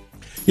like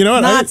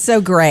not so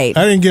great.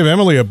 I didn't give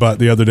Emily a butt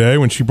the other day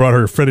when she brought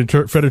her Freddy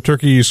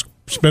Turkey's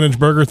spinach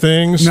burger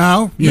things.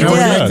 No, you know what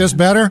would make this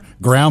better?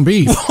 Ground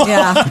beef.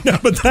 Yeah, no,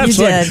 but that's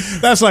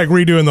like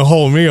redoing the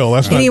whole meal.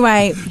 That's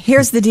anyway.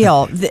 Here's the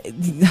deal.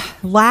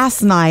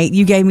 Last night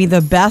you gave me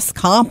the best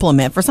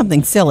compliment for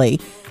something silly,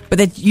 but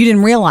that you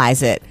didn't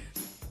realize it.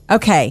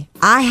 Okay,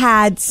 I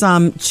had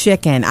some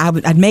chicken.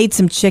 I'd made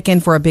some chicken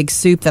for a big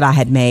soup that I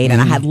had made,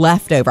 and I had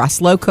leftover. I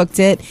slow cooked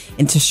it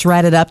and to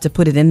shred it up to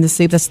put it in the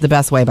soup. That's the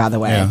best way, by the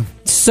way. Yeah.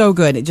 So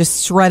good. It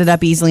just shredded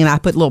up easily, and I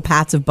put little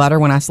pats of butter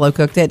when I slow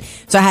cooked it.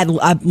 So I had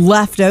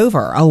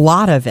leftover, a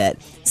lot of it.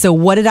 So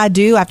what did I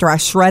do after I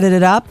shredded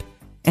it up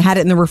and had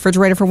it in the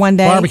refrigerator for one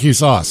day? Barbecue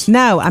sauce.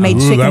 No, I made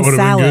chicken that would have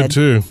salad. been good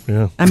too.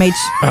 Yeah, I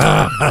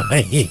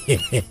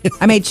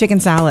made chicken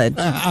salad.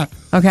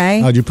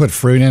 Okay. Oh, did you put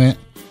fruit in it?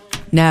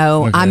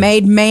 No, okay. I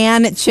made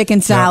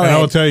chicken salad. And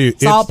I'll tell you,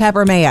 salt,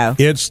 pepper, mayo.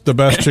 It's the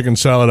best chicken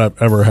salad I've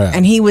ever had.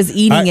 And he was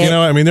eating it.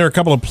 There are a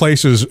couple of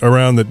places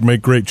around that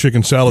make great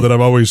chicken salad that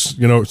I've always,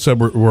 said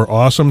were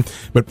awesome,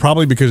 but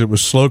probably because it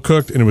was slow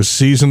cooked and it was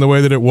seasoned the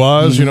way that it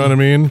was. You know what I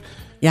mean?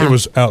 Yeah. It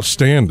was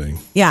outstanding.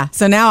 Yeah.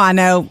 So now I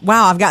know,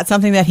 wow, I've got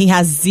something that he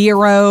has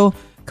zero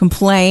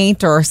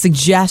complaint or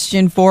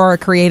suggestion for, a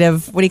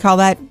creative, what do you call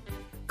that?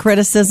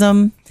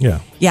 Criticism? Yeah.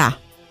 Yeah.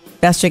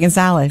 Best chicken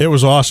salad. It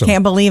was awesome.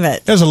 Can't believe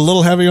it. It was a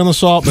little heavy on the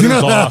salt, but it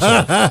was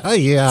awesome.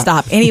 Yeah.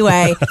 Stop.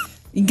 Anyway,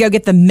 you can go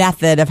get the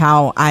method of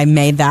how I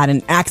made that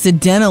and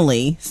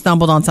accidentally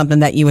stumbled on something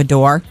that you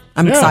adore.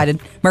 I'm excited.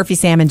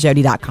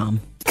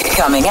 MurphySamandJody.com.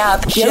 Coming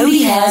up,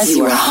 Jody has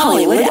your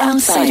Hollywood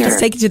Outsider. Let's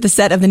take you to the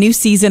set of the new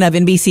season of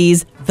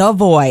NBC's The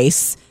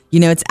Voice.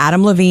 It's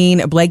Adam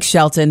Levine, Blake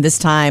Shelton, this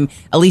time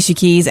Alicia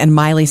Keys and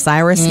Miley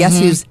Cyrus. Guess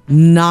who's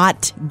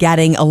not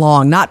getting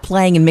along, not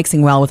playing and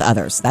mixing well with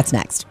others? That's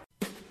next.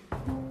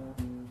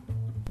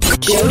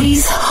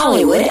 Jody's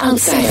Hollywood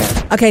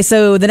Outsider. Okay,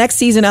 so the next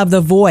season of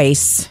The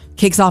Voice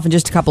kicks off in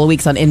just a couple of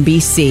weeks on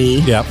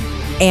NBC. Yep.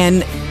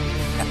 And,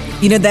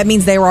 that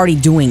means they were already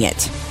doing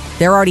it.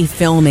 They're already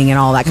filming and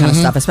all that kind of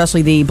stuff,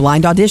 especially the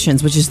blind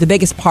auditions, which is the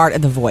biggest part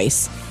of The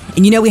Voice.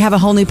 And we have a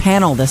whole new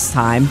panel this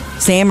time.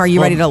 Sam, are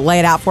you ready to lay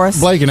it out for us?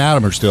 Blake and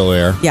Adam are still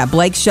there. Yeah,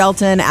 Blake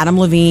Shelton, Adam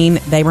Levine,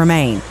 they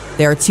remain.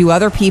 There are two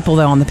other people,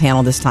 though, on the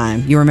panel this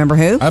time. You remember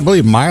who? I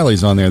believe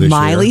Miley's on there this year.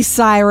 Miley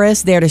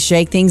Cyrus, there to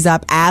shake things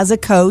up as a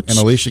coach. And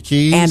Alicia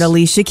Keys.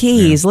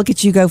 Yeah. Look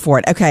at you go for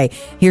it. Okay,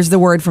 here's the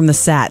word from the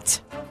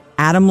set.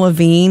 Adam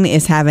Levine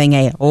is having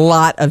a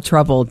lot of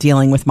trouble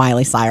dealing with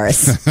Miley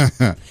Cyrus.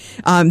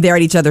 They're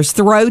at each other's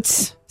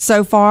throats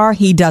so far.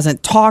 He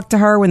doesn't talk to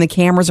her when the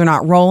cameras are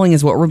not rolling,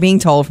 is what we're being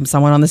told from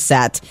someone on the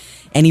set.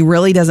 And he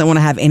really doesn't want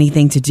to have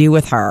anything to do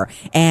with her.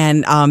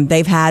 And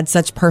they've had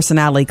such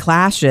personality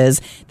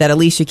clashes that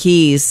Alicia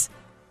Keys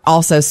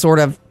also sort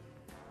of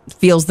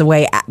feels the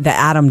way that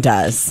Adam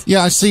does.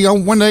 Yeah, I see.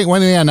 When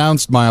they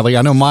announced Miley,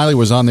 I know Miley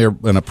was on there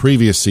in a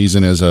previous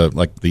season as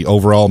the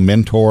overall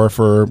mentor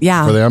for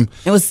them.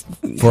 It was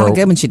kind of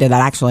good when she did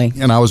that, actually.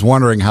 And I was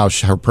wondering how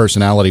her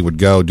personality would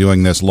go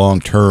doing this long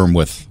term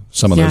with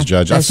some of those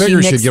judges. I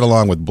figure she'd get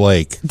along with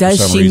Blake.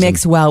 Does she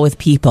mix well with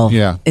people?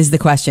 Yeah. Is the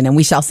question. And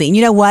we shall see. And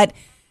you know what?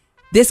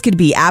 This could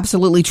be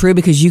absolutely true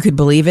because you could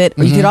believe it.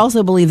 Or you could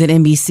also believe that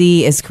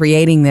NBC is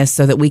creating this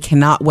so that we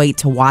cannot wait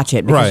to watch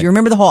it. Because you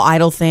remember the whole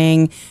Idol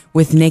thing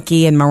with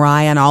Nikki and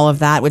Mariah and all of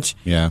that, which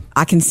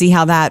I can see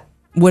how that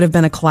would have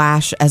been a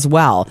clash as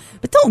well.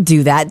 But don't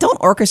do that. Don't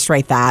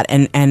orchestrate that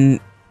and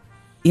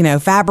you know,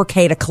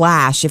 fabricate a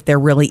clash if there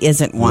really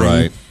isn't one.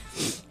 Right.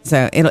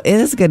 So it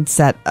is a good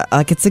set.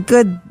 It's a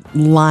good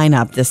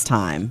lineup this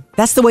time.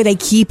 That's the way they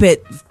keep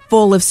it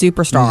full of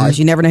superstars.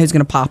 You never know who's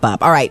going to pop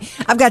up. All right.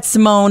 I've got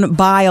Simone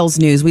Biles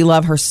news. We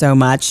love her so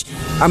much.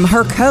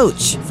 Her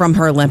coach from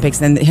her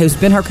Olympics, and who's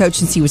been her coach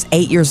since he was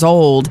 8 years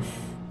old,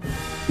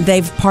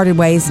 they've parted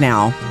ways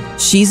now.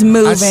 She's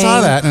moving. I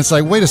saw that, and it's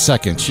like, wait a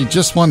second. She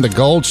just won the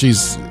gold.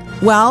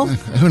 Well,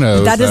 who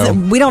knows? That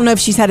doesn't. We don't know if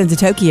she's headed to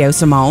Tokyo,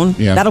 Simone.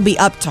 Yeah. That'll be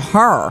up to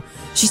her.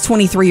 She's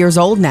 23 years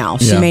old now.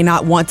 She may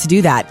not want to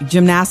do that.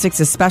 Gymnastics,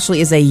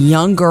 especially, is a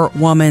younger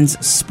woman's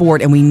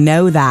sport, and we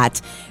know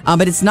that.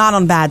 But it's not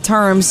on bad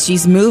terms.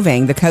 She's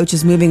moving. The coach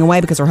is moving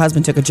away because her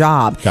husband took a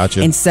job.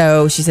 Gotcha. And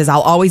so she says,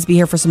 I'll always be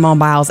here for Simone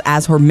Biles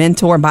as her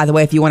mentor. And by the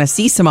way, if you want to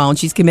see Simone,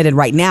 she's committed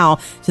right now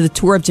to the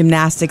Tour of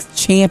Gymnastics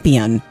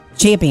Champions,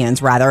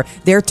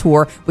 their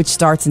tour, which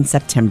starts in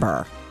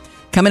September.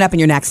 Coming up in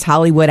your next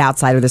Hollywood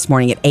Outsider this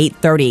morning at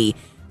 8:30,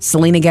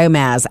 Selena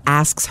Gomez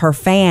asks her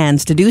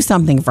fans to do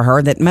something for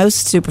her that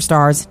most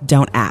superstars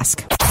don't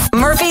ask.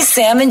 Murphy,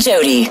 Sam, and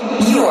Jody,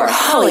 your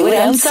Hollywood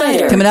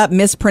Outsider. Coming up,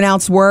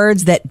 mispronounced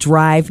words that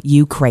drive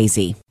you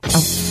crazy.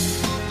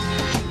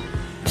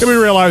 And we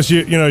realize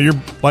you know your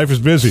life is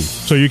busy,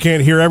 so you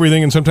can't hear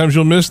everything, and sometimes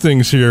you'll miss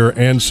things here.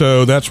 And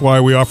so that's why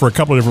we offer a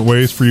couple of different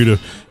ways for you to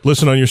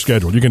listen on your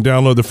schedule. You can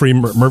download the free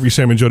Murphy,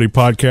 Sam, and Jody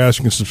podcast.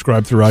 You can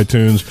subscribe through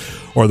iTunes,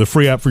 or the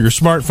free app for your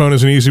smartphone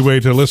is an easy way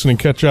to listen and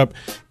catch up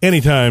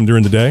anytime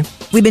during the day.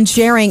 We've been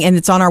sharing, and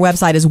it's on our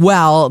website as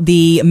well,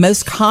 the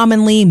most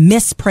commonly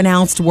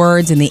mispronounced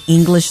words in the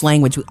English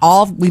language.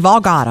 We've all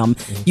got them.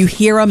 You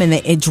hear them, and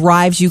it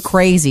drives you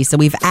crazy. So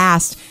we've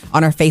asked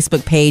on our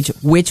Facebook page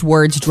which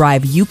words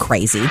drive you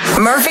crazy.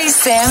 Murphy,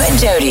 Sam, and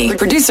Jody.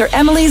 Producer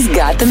Emily's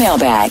got the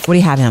mailbag. What do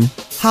you have, him?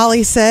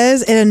 Holly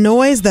says, it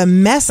annoys the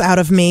mess out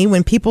of me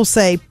when people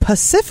say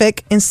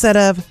Pacific instead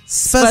of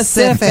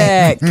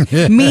specific.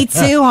 Me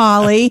too,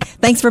 Holly.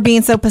 Thanks for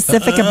being so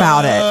Pacific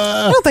about it.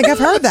 I don't think I've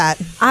heard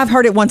that. I've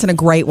heard it once in a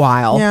great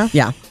while.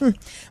 Yeah.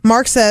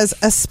 Mark says,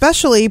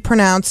 especially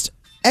pronounced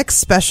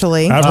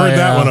especially. I've heard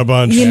that one a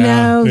bunch. You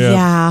know,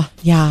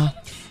 yeah.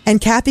 And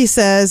Kathy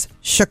says,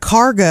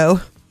 Chicago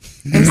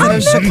instead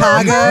of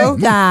Chicago.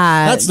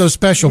 That's those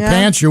special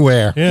pants you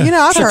wear. Yeah. You know,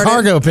 I've heard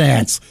Chicago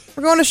pants.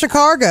 We're going to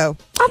Chicago.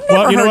 I've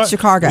never heard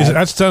Chicago.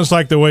 That sounds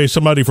like the way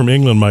somebody from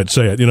England might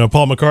say it. You know,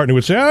 Paul McCartney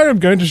would say, I'm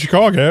going to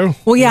Chicago.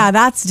 Well, yeah,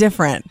 that's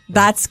different.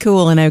 That's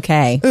cool and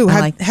okay. Ooh,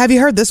 have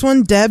you heard this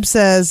one? Deb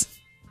says,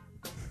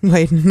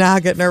 wait, now I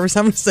get nervous.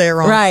 I'm going to say it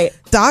wrong. Right.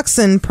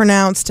 Dachshund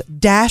pronounced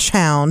dash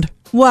hound.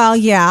 Well,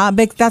 yeah,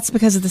 but that's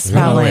because of the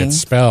spelling. Oh, it's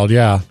spelled,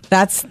 yeah.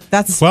 That's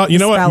Well, you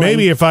know spelling. what?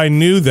 Maybe if I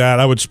knew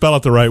that, I would spell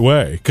it the right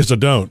way, because I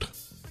don't.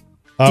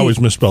 I always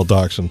misspell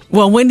dachshund.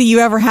 Well, when do you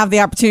ever have the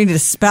opportunity to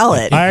spell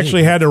it? I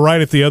actually had to write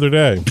it the other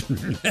day.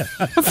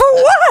 For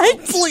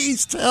what?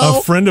 Please tell.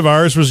 A friend of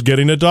ours was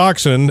getting a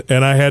dachshund,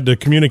 and I had to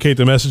communicate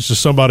the message to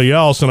somebody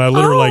else, and I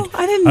literally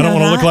I didn't I don't know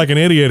want to that. look like an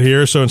idiot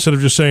here, so instead of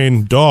just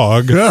saying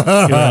dog,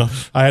 I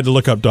had to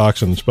look up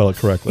dachshund and spell it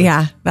correctly.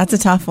 Yeah, that's a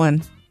tough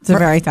one. It's a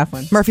very tough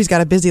one. Murphy's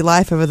got a busy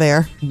life over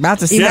there. About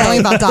to say. Emailing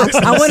about dogs.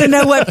 I want to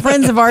know what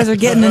friends of ours are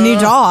getting a new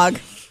dog.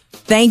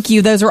 Thank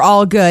you. Those are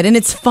all good. And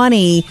it's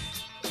funny.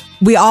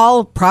 We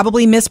all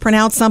probably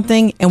mispronounce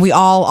something, and we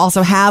all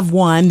also have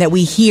one that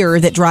we hear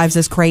that drives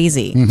us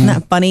crazy. Isn't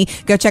that funny?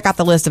 Go check out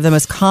the list of the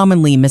most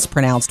commonly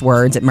mispronounced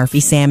words at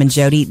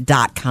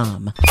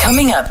murphysamandjody.com.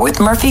 Coming up with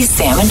Murphy,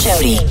 Sam, and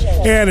Jody.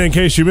 And in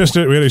case you missed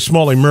it, we had a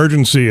small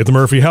emergency at the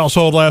Murphy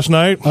household last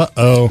night.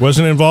 Uh-oh.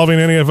 Wasn't involving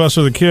any of us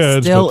or the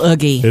kids. Still but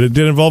oogie. It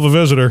did involve a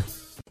visitor.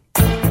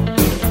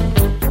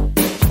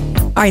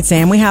 All right,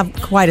 Sam, we have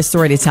quite a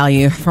story to tell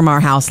you from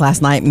our house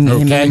last night. And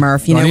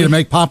Murph, Do I need to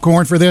make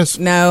popcorn for this?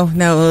 No.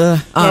 No,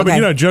 but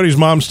you know, Jody's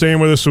mom's staying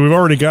with us, so we've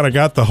already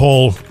got the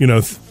whole,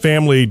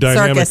 family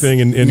dynamic Circus. thing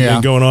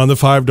and going on. The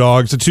 5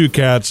 dogs, the 2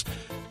 cats,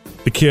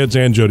 the kids,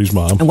 and Jody's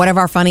mom. And one of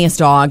our funniest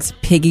dogs,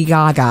 Piggy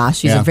Gaga.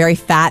 She's a very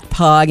fat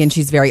pug, and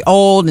she's very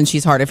old, and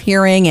she's hard of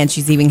hearing, and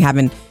she's even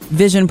having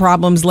vision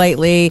problems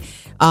lately.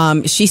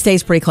 She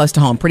stays pretty close to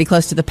home, pretty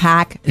close to the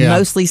pack,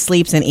 mostly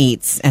sleeps and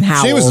eats and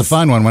howls. She was the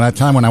fun one when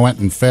I went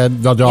and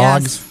fed the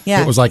dogs.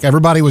 Yes. It was like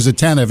everybody was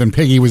attentive and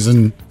Piggy was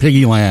in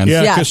Piggy land.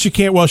 Yeah, because she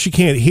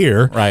can't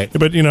hear. Right.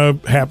 But,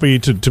 happy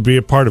to be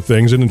a part of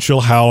things, and then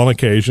she'll howl on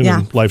occasion,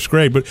 and life's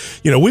great. But,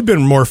 we've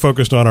been more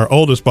focused on our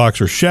oldest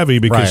boxer, Chevy,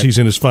 because he's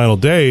in his final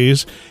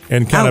days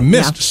and kind of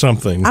missed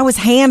something. I was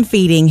hand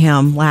feeding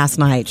him last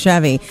night,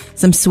 Chevy,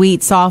 some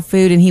sweet, soft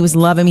food, and he was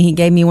loving me. He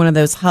gave me one of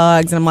those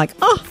hugs, and I'm like,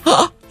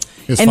 oh.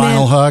 His and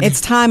final then hug.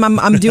 It's time.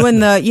 I'm doing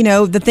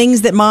the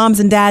things that moms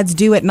and dads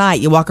do at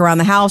night. You walk around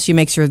the house, you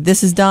make sure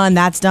this is done,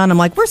 that's done. I'm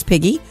like, where's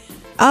Piggy?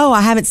 Oh,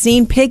 I haven't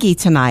seen Piggy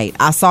tonight.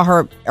 I saw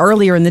her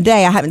earlier in the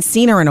day. I haven't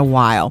seen her in a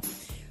while.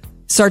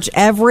 Search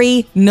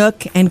every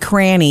nook and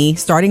cranny,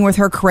 starting with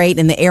her crate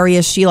and the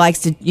areas she likes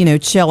to,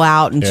 chill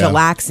out and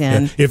chillax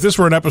in. Yeah. If this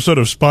were an episode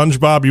of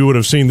SpongeBob, you would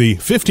have seen the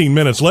 15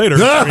 minutes later.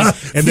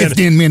 and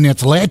 15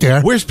 minutes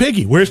later. Where's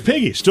Piggy? Where's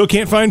Piggy? Still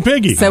can't find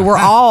Piggy. So we're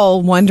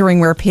all wondering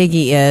where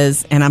Piggy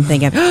is. And I'm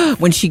thinking,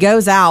 when she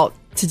goes out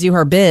to do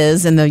her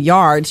biz in the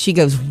yard, she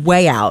goes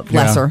way out.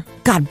 Bless her.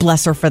 God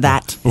bless her for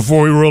that.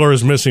 Before we rule her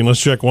as missing,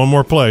 let's check one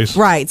more place.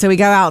 Right. So we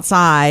go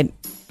outside,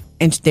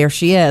 and there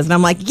she is. And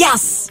I'm like,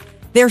 yes!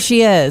 There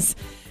she is.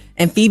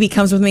 And Phoebe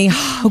comes with me.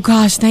 Oh,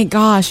 gosh, thank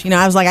gosh.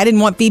 I was like, I didn't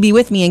want Phoebe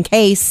with me in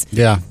case.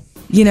 Yeah.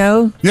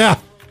 Yeah.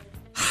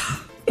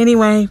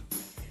 Anyway,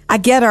 I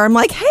get her. I'm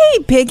like, hey,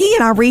 Piggy.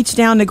 And I reach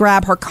down to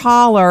grab her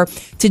collar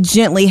to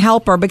gently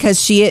help her because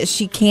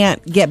she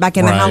can't get back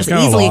in the house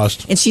easily.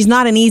 Lost. And she's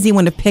not an easy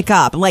one to pick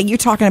up. Like, you're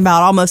talking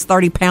about almost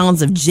 30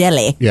 pounds of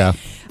jelly. Yeah.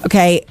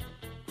 Okay.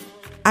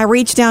 I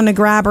reach down to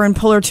grab her and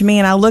pull her to me,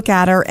 and I look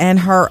at her, and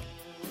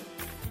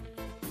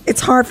it's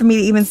hard for me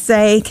to even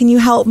say, can you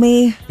help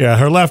me? Yeah,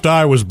 her left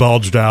eye was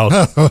bulged out.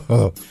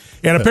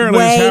 And apparently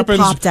this happens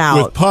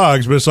with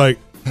pugs, but it's like,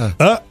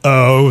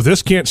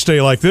 this can't stay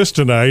like this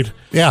tonight.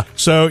 Yeah.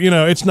 So,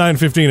 it's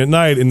 9:15 at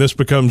night, and this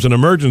becomes an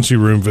emergency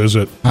room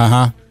visit.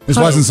 This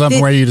wasn't something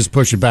where you just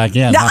push it back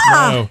in.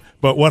 No.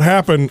 But what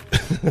happened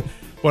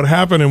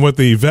and what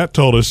the vet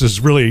told us is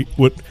really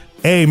what,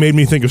 A, made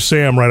me think of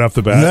Sam right off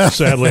the bat,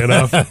 sadly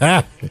enough.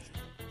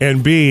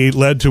 And B,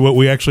 led to what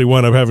we actually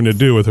wound up having to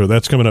do with her.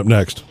 That's coming up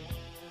next.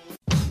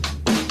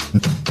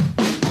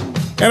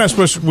 And I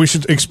suppose we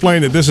should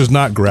explain that this is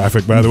not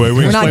graphic, by the way.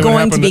 We're not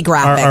going to be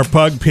graphic. Our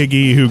pug,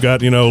 Piggy, who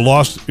got,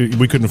 lost,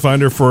 we couldn't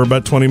find her for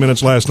about 20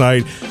 minutes last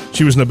night.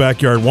 She was in the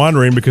backyard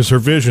wandering because her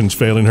vision's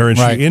failing her, and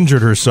she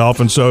injured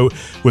herself. And so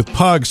with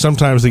pugs,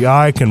 sometimes the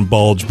eye can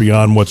bulge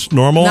beyond what's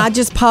normal. Not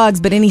just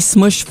pugs, but any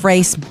smush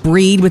face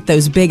breed with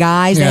those big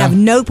eyes. They have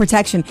no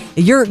protection.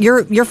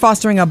 You're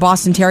fostering a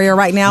Boston Terrier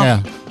right now.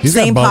 Yeah. He's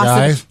got bug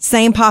eyes.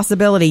 Same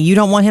possibility. You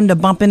don't want him to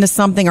bump into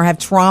something or have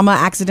trauma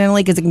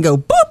accidentally because it can go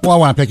boop. Well,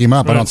 when I pick him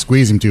up, I don't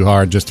squeeze him too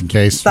hard just in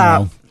case.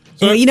 Stop.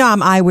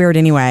 I'm eye weird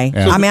anyway.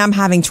 Yeah. I'm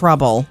having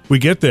trouble. We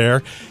get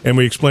there and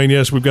we explain,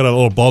 yes, we've got a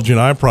little bulging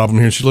eye problem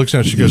here. She looks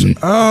at it, she goes,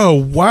 oh,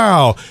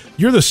 wow,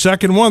 you're the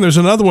second one. There's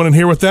another one in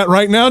here with that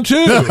right now, too.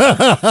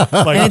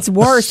 And it's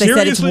worse. Seriously? They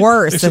said it's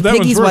worse. So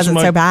Piggy's wasn't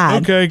so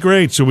bad. Okay,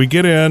 great. So we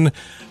get in,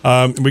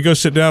 we go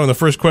sit down, and the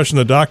first question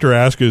the doctor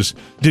asks is,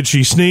 did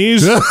she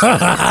sneeze?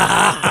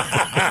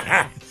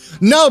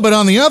 No, but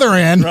on the other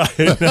end.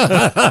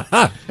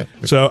 Right.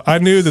 So I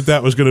knew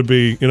that was going to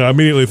be, I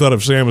immediately thought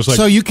of Sam as like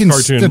so you can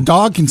cartoon. The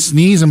dog can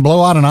sneeze and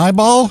blow out an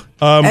eyeball?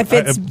 Some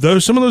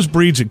of those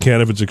breeds it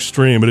can if it's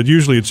extreme, but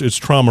it's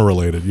trauma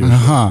related.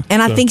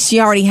 And I think she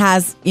already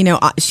has,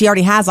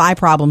 eye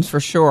problems for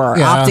sure.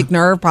 Yeah. Optic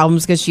nerve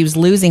problems because she was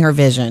losing her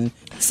vision.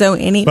 So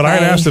anyway. But I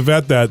had asked the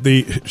vet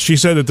that. She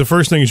said that the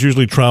first thing is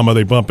usually trauma.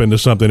 They bump into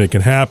something, it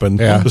can happen.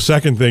 Yeah. The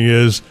second thing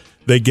is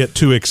they get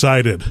too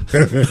excited.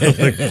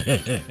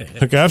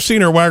 Okay, I've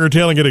seen her wag her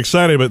tail and get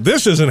excited, but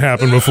this hasn't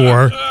happened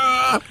before.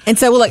 And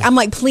so I'm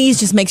like, please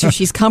just make sure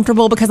she's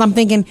comfortable because I'm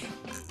thinking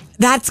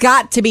that's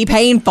got to be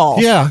painful.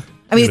 Yeah.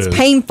 I mean, it's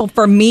painful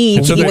for me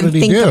to even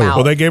think about.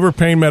 Well, they gave her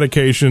pain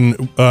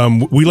medication.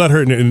 We let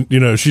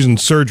her, she's in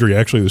surgery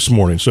actually this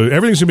morning. So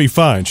everything's going to be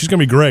fine. She's going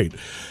to be great.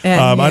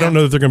 I don't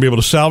know that they're going to be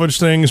able to salvage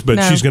things,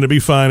 but she's going to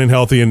be fine and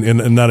healthy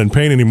and not in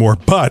pain anymore.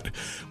 But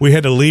we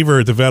had to leave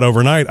her at the vet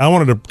overnight. I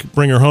wanted to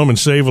bring her home and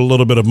save a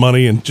little bit of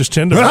money and just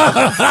tend to her.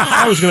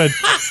 I was going to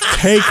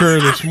take her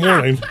this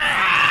morning.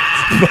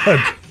 But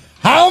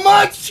how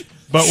much?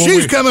 But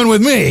she's coming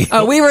with me.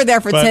 Oh, we were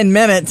there for 10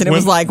 minutes, and it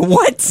was like,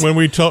 what?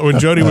 When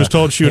Jody was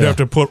told she would have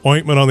to put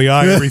ointment on the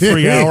eye every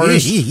 3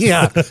 hours.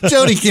 Yeah,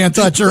 Jody can't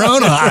touch her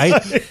own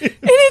eye. And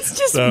it's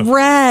just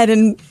red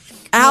and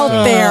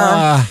out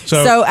there.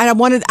 So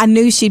and I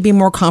knew she'd be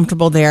more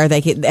comfortable there.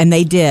 They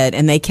did,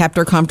 and they kept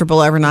her comfortable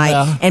overnight.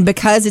 Yeah. And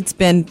because it's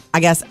been, I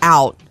guess,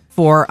 out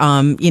for,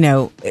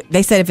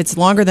 they said if it's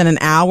longer than an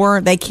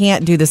hour, they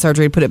can't do the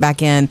surgery to put it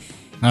back in.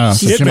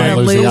 She's going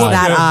to lose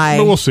that eye.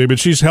 But we'll see. But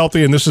she's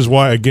healthy, and this is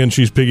why, again,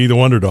 she's Piggy the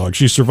Wonder Dog.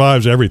 She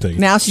survives everything.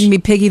 Now she's going to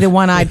be Piggy the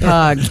One-Eyed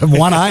Pug. The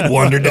One-Eyed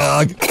Wonder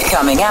Dog.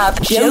 Coming up,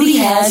 Jody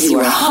has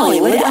your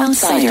Hollywood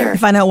Outsider.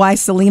 Find out why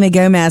Selena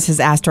Gomez has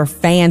asked her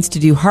fans to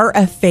do her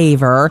a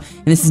favor,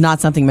 and this is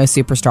not something most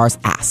superstars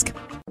ask.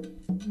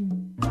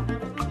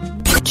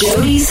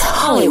 Jody's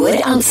Hollywood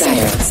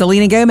Outsider.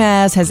 Selena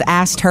Gomez has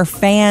asked her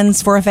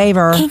fans for a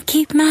favor. Can't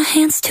keep my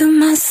hands to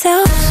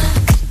myself.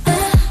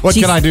 What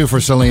can I do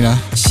for Selena?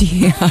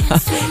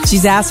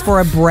 She's asked for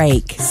a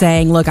break,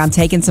 saying, look, I'm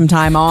taking some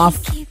time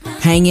off.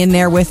 Hang in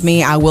there with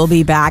me. I will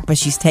be back. But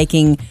she's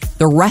taking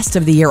the rest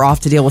of the year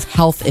off to deal with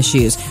health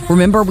issues.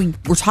 Remember, we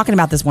were talking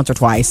about this once or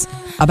twice.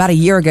 About a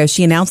year ago,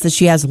 she announced that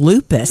she has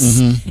lupus.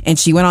 And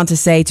she went on to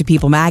say to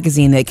People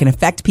magazine that it can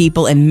affect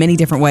people in many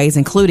different ways,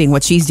 including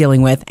what she's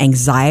dealing with,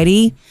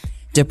 anxiety,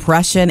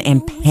 depression,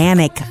 and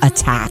panic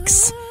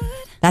attacks.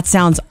 That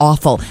sounds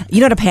awful. You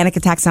know what a panic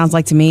attack sounds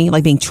like to me?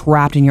 Like being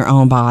trapped in your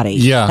own body.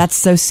 Yeah. That's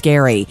so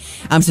scary.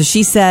 So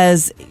she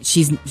says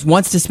she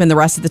wants to spend the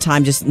rest of the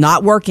time just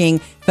not working,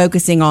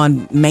 focusing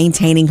on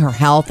maintaining her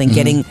health and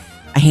getting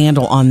a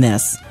handle on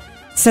this.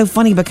 It's so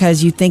funny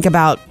because you think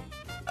about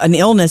an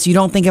illness, you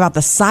don't think about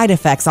the side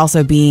effects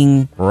also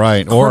being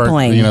crippling.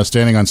 Or,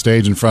 standing on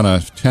stage in front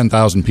of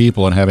 10,000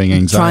 people and having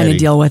anxiety. Trying to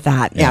deal with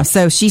that. Yeah.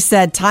 So she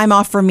said, time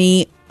off for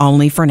me,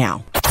 only for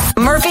now.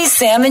 Murphy,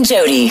 Sam, and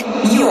Jody,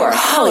 your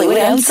Hollywood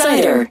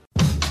Outsider.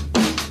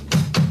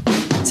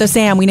 So,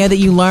 Sam, we know that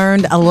you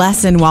learned a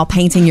lesson while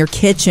painting your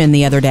kitchen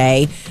the other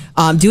day.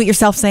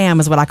 Do-it-yourself Sam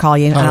is what I call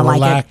you, and I like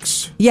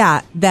relax. it.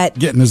 Yeah, that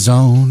get in the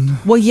zone.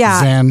 Well, yeah,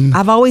 Zen.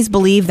 I've always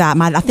believed that.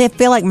 I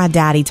feel like my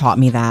daddy taught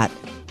me that.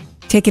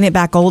 Taking it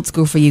back old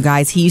school for you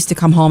guys, he used to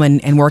come home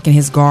and work in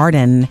his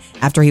garden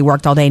after he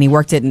worked all day, and he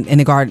worked it in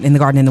the garden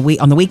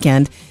on the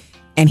weekend.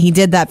 And he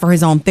did that for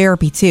his own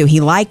therapy, too.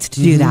 He liked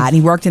to do that. And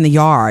he worked in the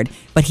yard,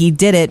 but he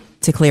did it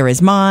to clear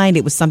his mind.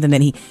 It was something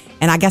that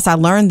and I guess I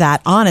learned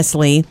that,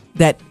 honestly,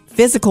 that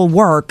physical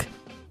work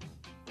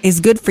is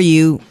good for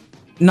you,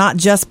 not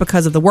just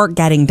because of the work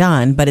getting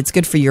done, but it's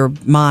good for your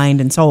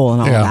mind and soul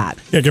and all of that.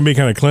 Yeah, it can be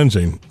kind of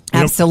cleansing.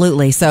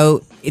 Absolutely.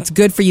 So it's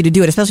good for you to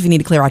do it, especially if you need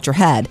to clear out your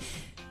head.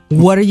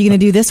 What are you going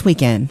to do this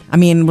weekend? I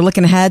mean, we're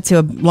looking ahead to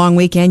a long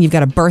weekend. You've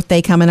got a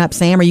birthday coming up,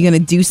 Sam. Are you going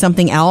to do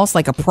something else,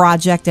 like a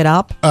project it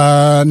up?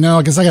 No,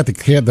 because I got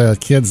the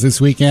kids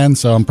this weekend,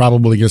 so I'm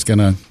probably just going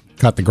to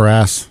cut the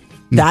grass.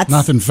 That's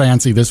nothing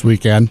fancy this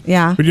weekend.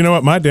 Yeah. But you know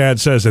what? My dad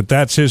says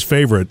that's his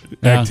favorite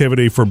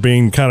activity for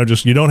being kind of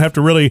just, you don't have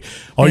to really,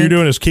 all you're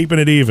doing is keeping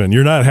it even.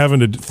 You're not having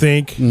to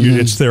think.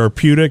 It's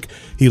therapeutic.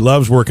 He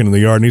loves working in the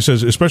yard. And he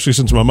says, especially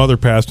since my mother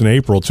passed in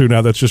April, too,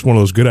 now that's just one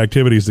of those good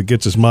activities that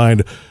gets his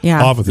mind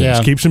off of things.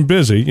 Yeah. Keeps him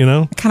busy,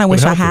 I kind of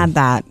wish I had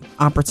that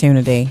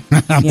opportunity.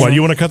 Why,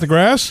 you want to cut the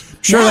grass?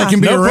 Sure, that can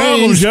be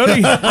arranged. No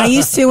problem, Jody. I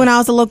used to when I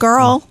was a little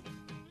girl.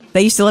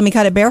 They used to let me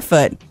cut it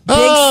barefoot. Big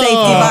safety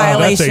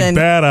violation. That's a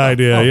bad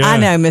idea. Yeah. I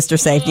know, Mr.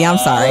 Safety. I'm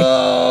sorry.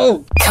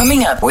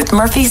 Coming up with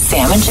Murphy,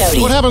 Sam, and Jody.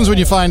 What happens when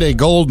you find a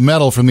gold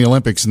medal from the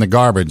Olympics in the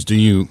garbage? Do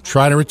you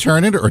try to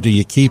return it or do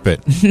you keep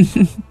it?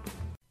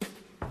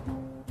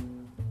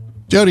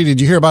 Jody, did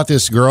you hear about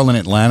this girl in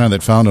Atlanta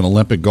that found an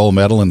Olympic gold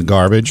medal in the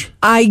garbage?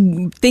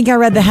 I think I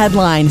read the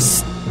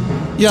headlines.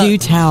 Yeah. Do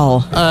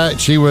tell.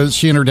 She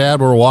and her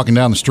dad were walking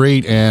down the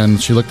street, and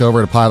she looked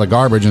over at a pile of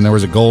garbage, and there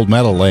was a gold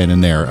medal laying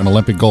in there, an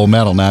Olympic gold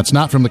medal. Now, it's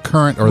not from the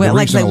current or the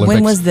recent Olympics.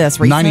 When was this?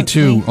 Recently?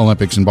 92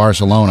 Olympics in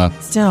Barcelona.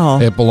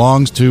 Still. It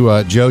belongs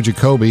to Joe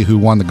Jacoby, who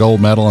won the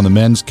gold medal in the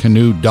men's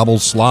canoe double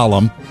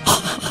slalom.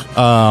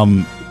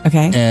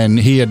 Okay. And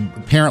he had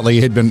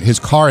apparently his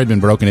car had been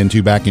broken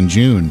into back in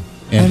June.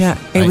 And,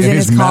 it was in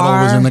his his medal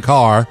car? was in the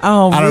car.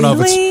 Oh, I don't know if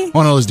really? it's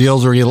one of those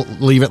deals where you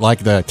leave it like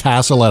the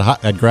tassel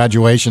at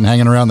graduation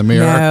hanging around the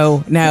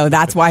mirror. No,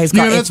 that's why his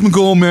car. Yeah, that's my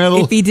gold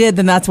medal. If he did,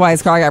 then that's why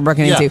his car got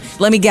broken into.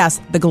 Let me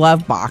guess, the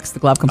glove box, the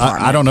glove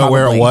compartment. I don't know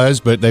where it was,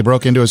 but they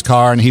broke into his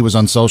car, and he was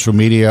on social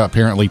media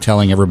apparently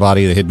telling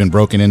everybody that it had been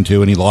broken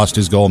into, and he lost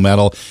his gold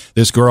medal.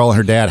 This girl and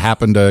her dad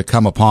happened to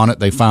come upon it.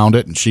 They found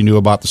it, and she knew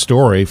about the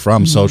story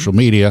from social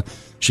media.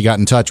 She got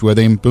in touch with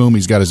him. Boom,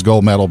 he's got his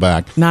gold medal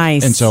back.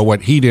 Nice. And so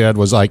what he did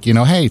was like,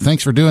 hey,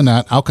 thanks for doing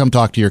that. I'll come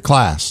talk to your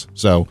class.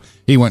 So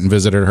he went and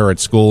visited her at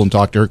school and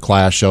talked to her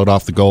class, showed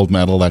off the gold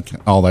medal,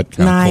 all that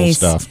kind of cool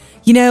stuff.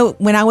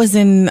 When I was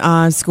in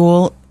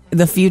school,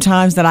 the few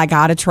times that I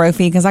got a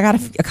trophy, because I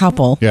got a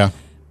couple. Yeah.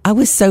 I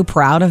was so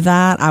proud of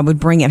that. I would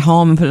bring it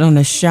home and put it on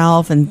a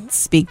shelf and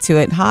speak to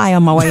it hi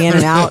on my way in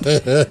and out.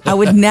 I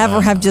would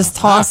never have just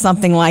tossed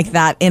something like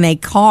that in a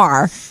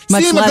car,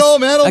 much less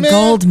gold medal, a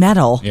gold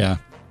medal. Yeah.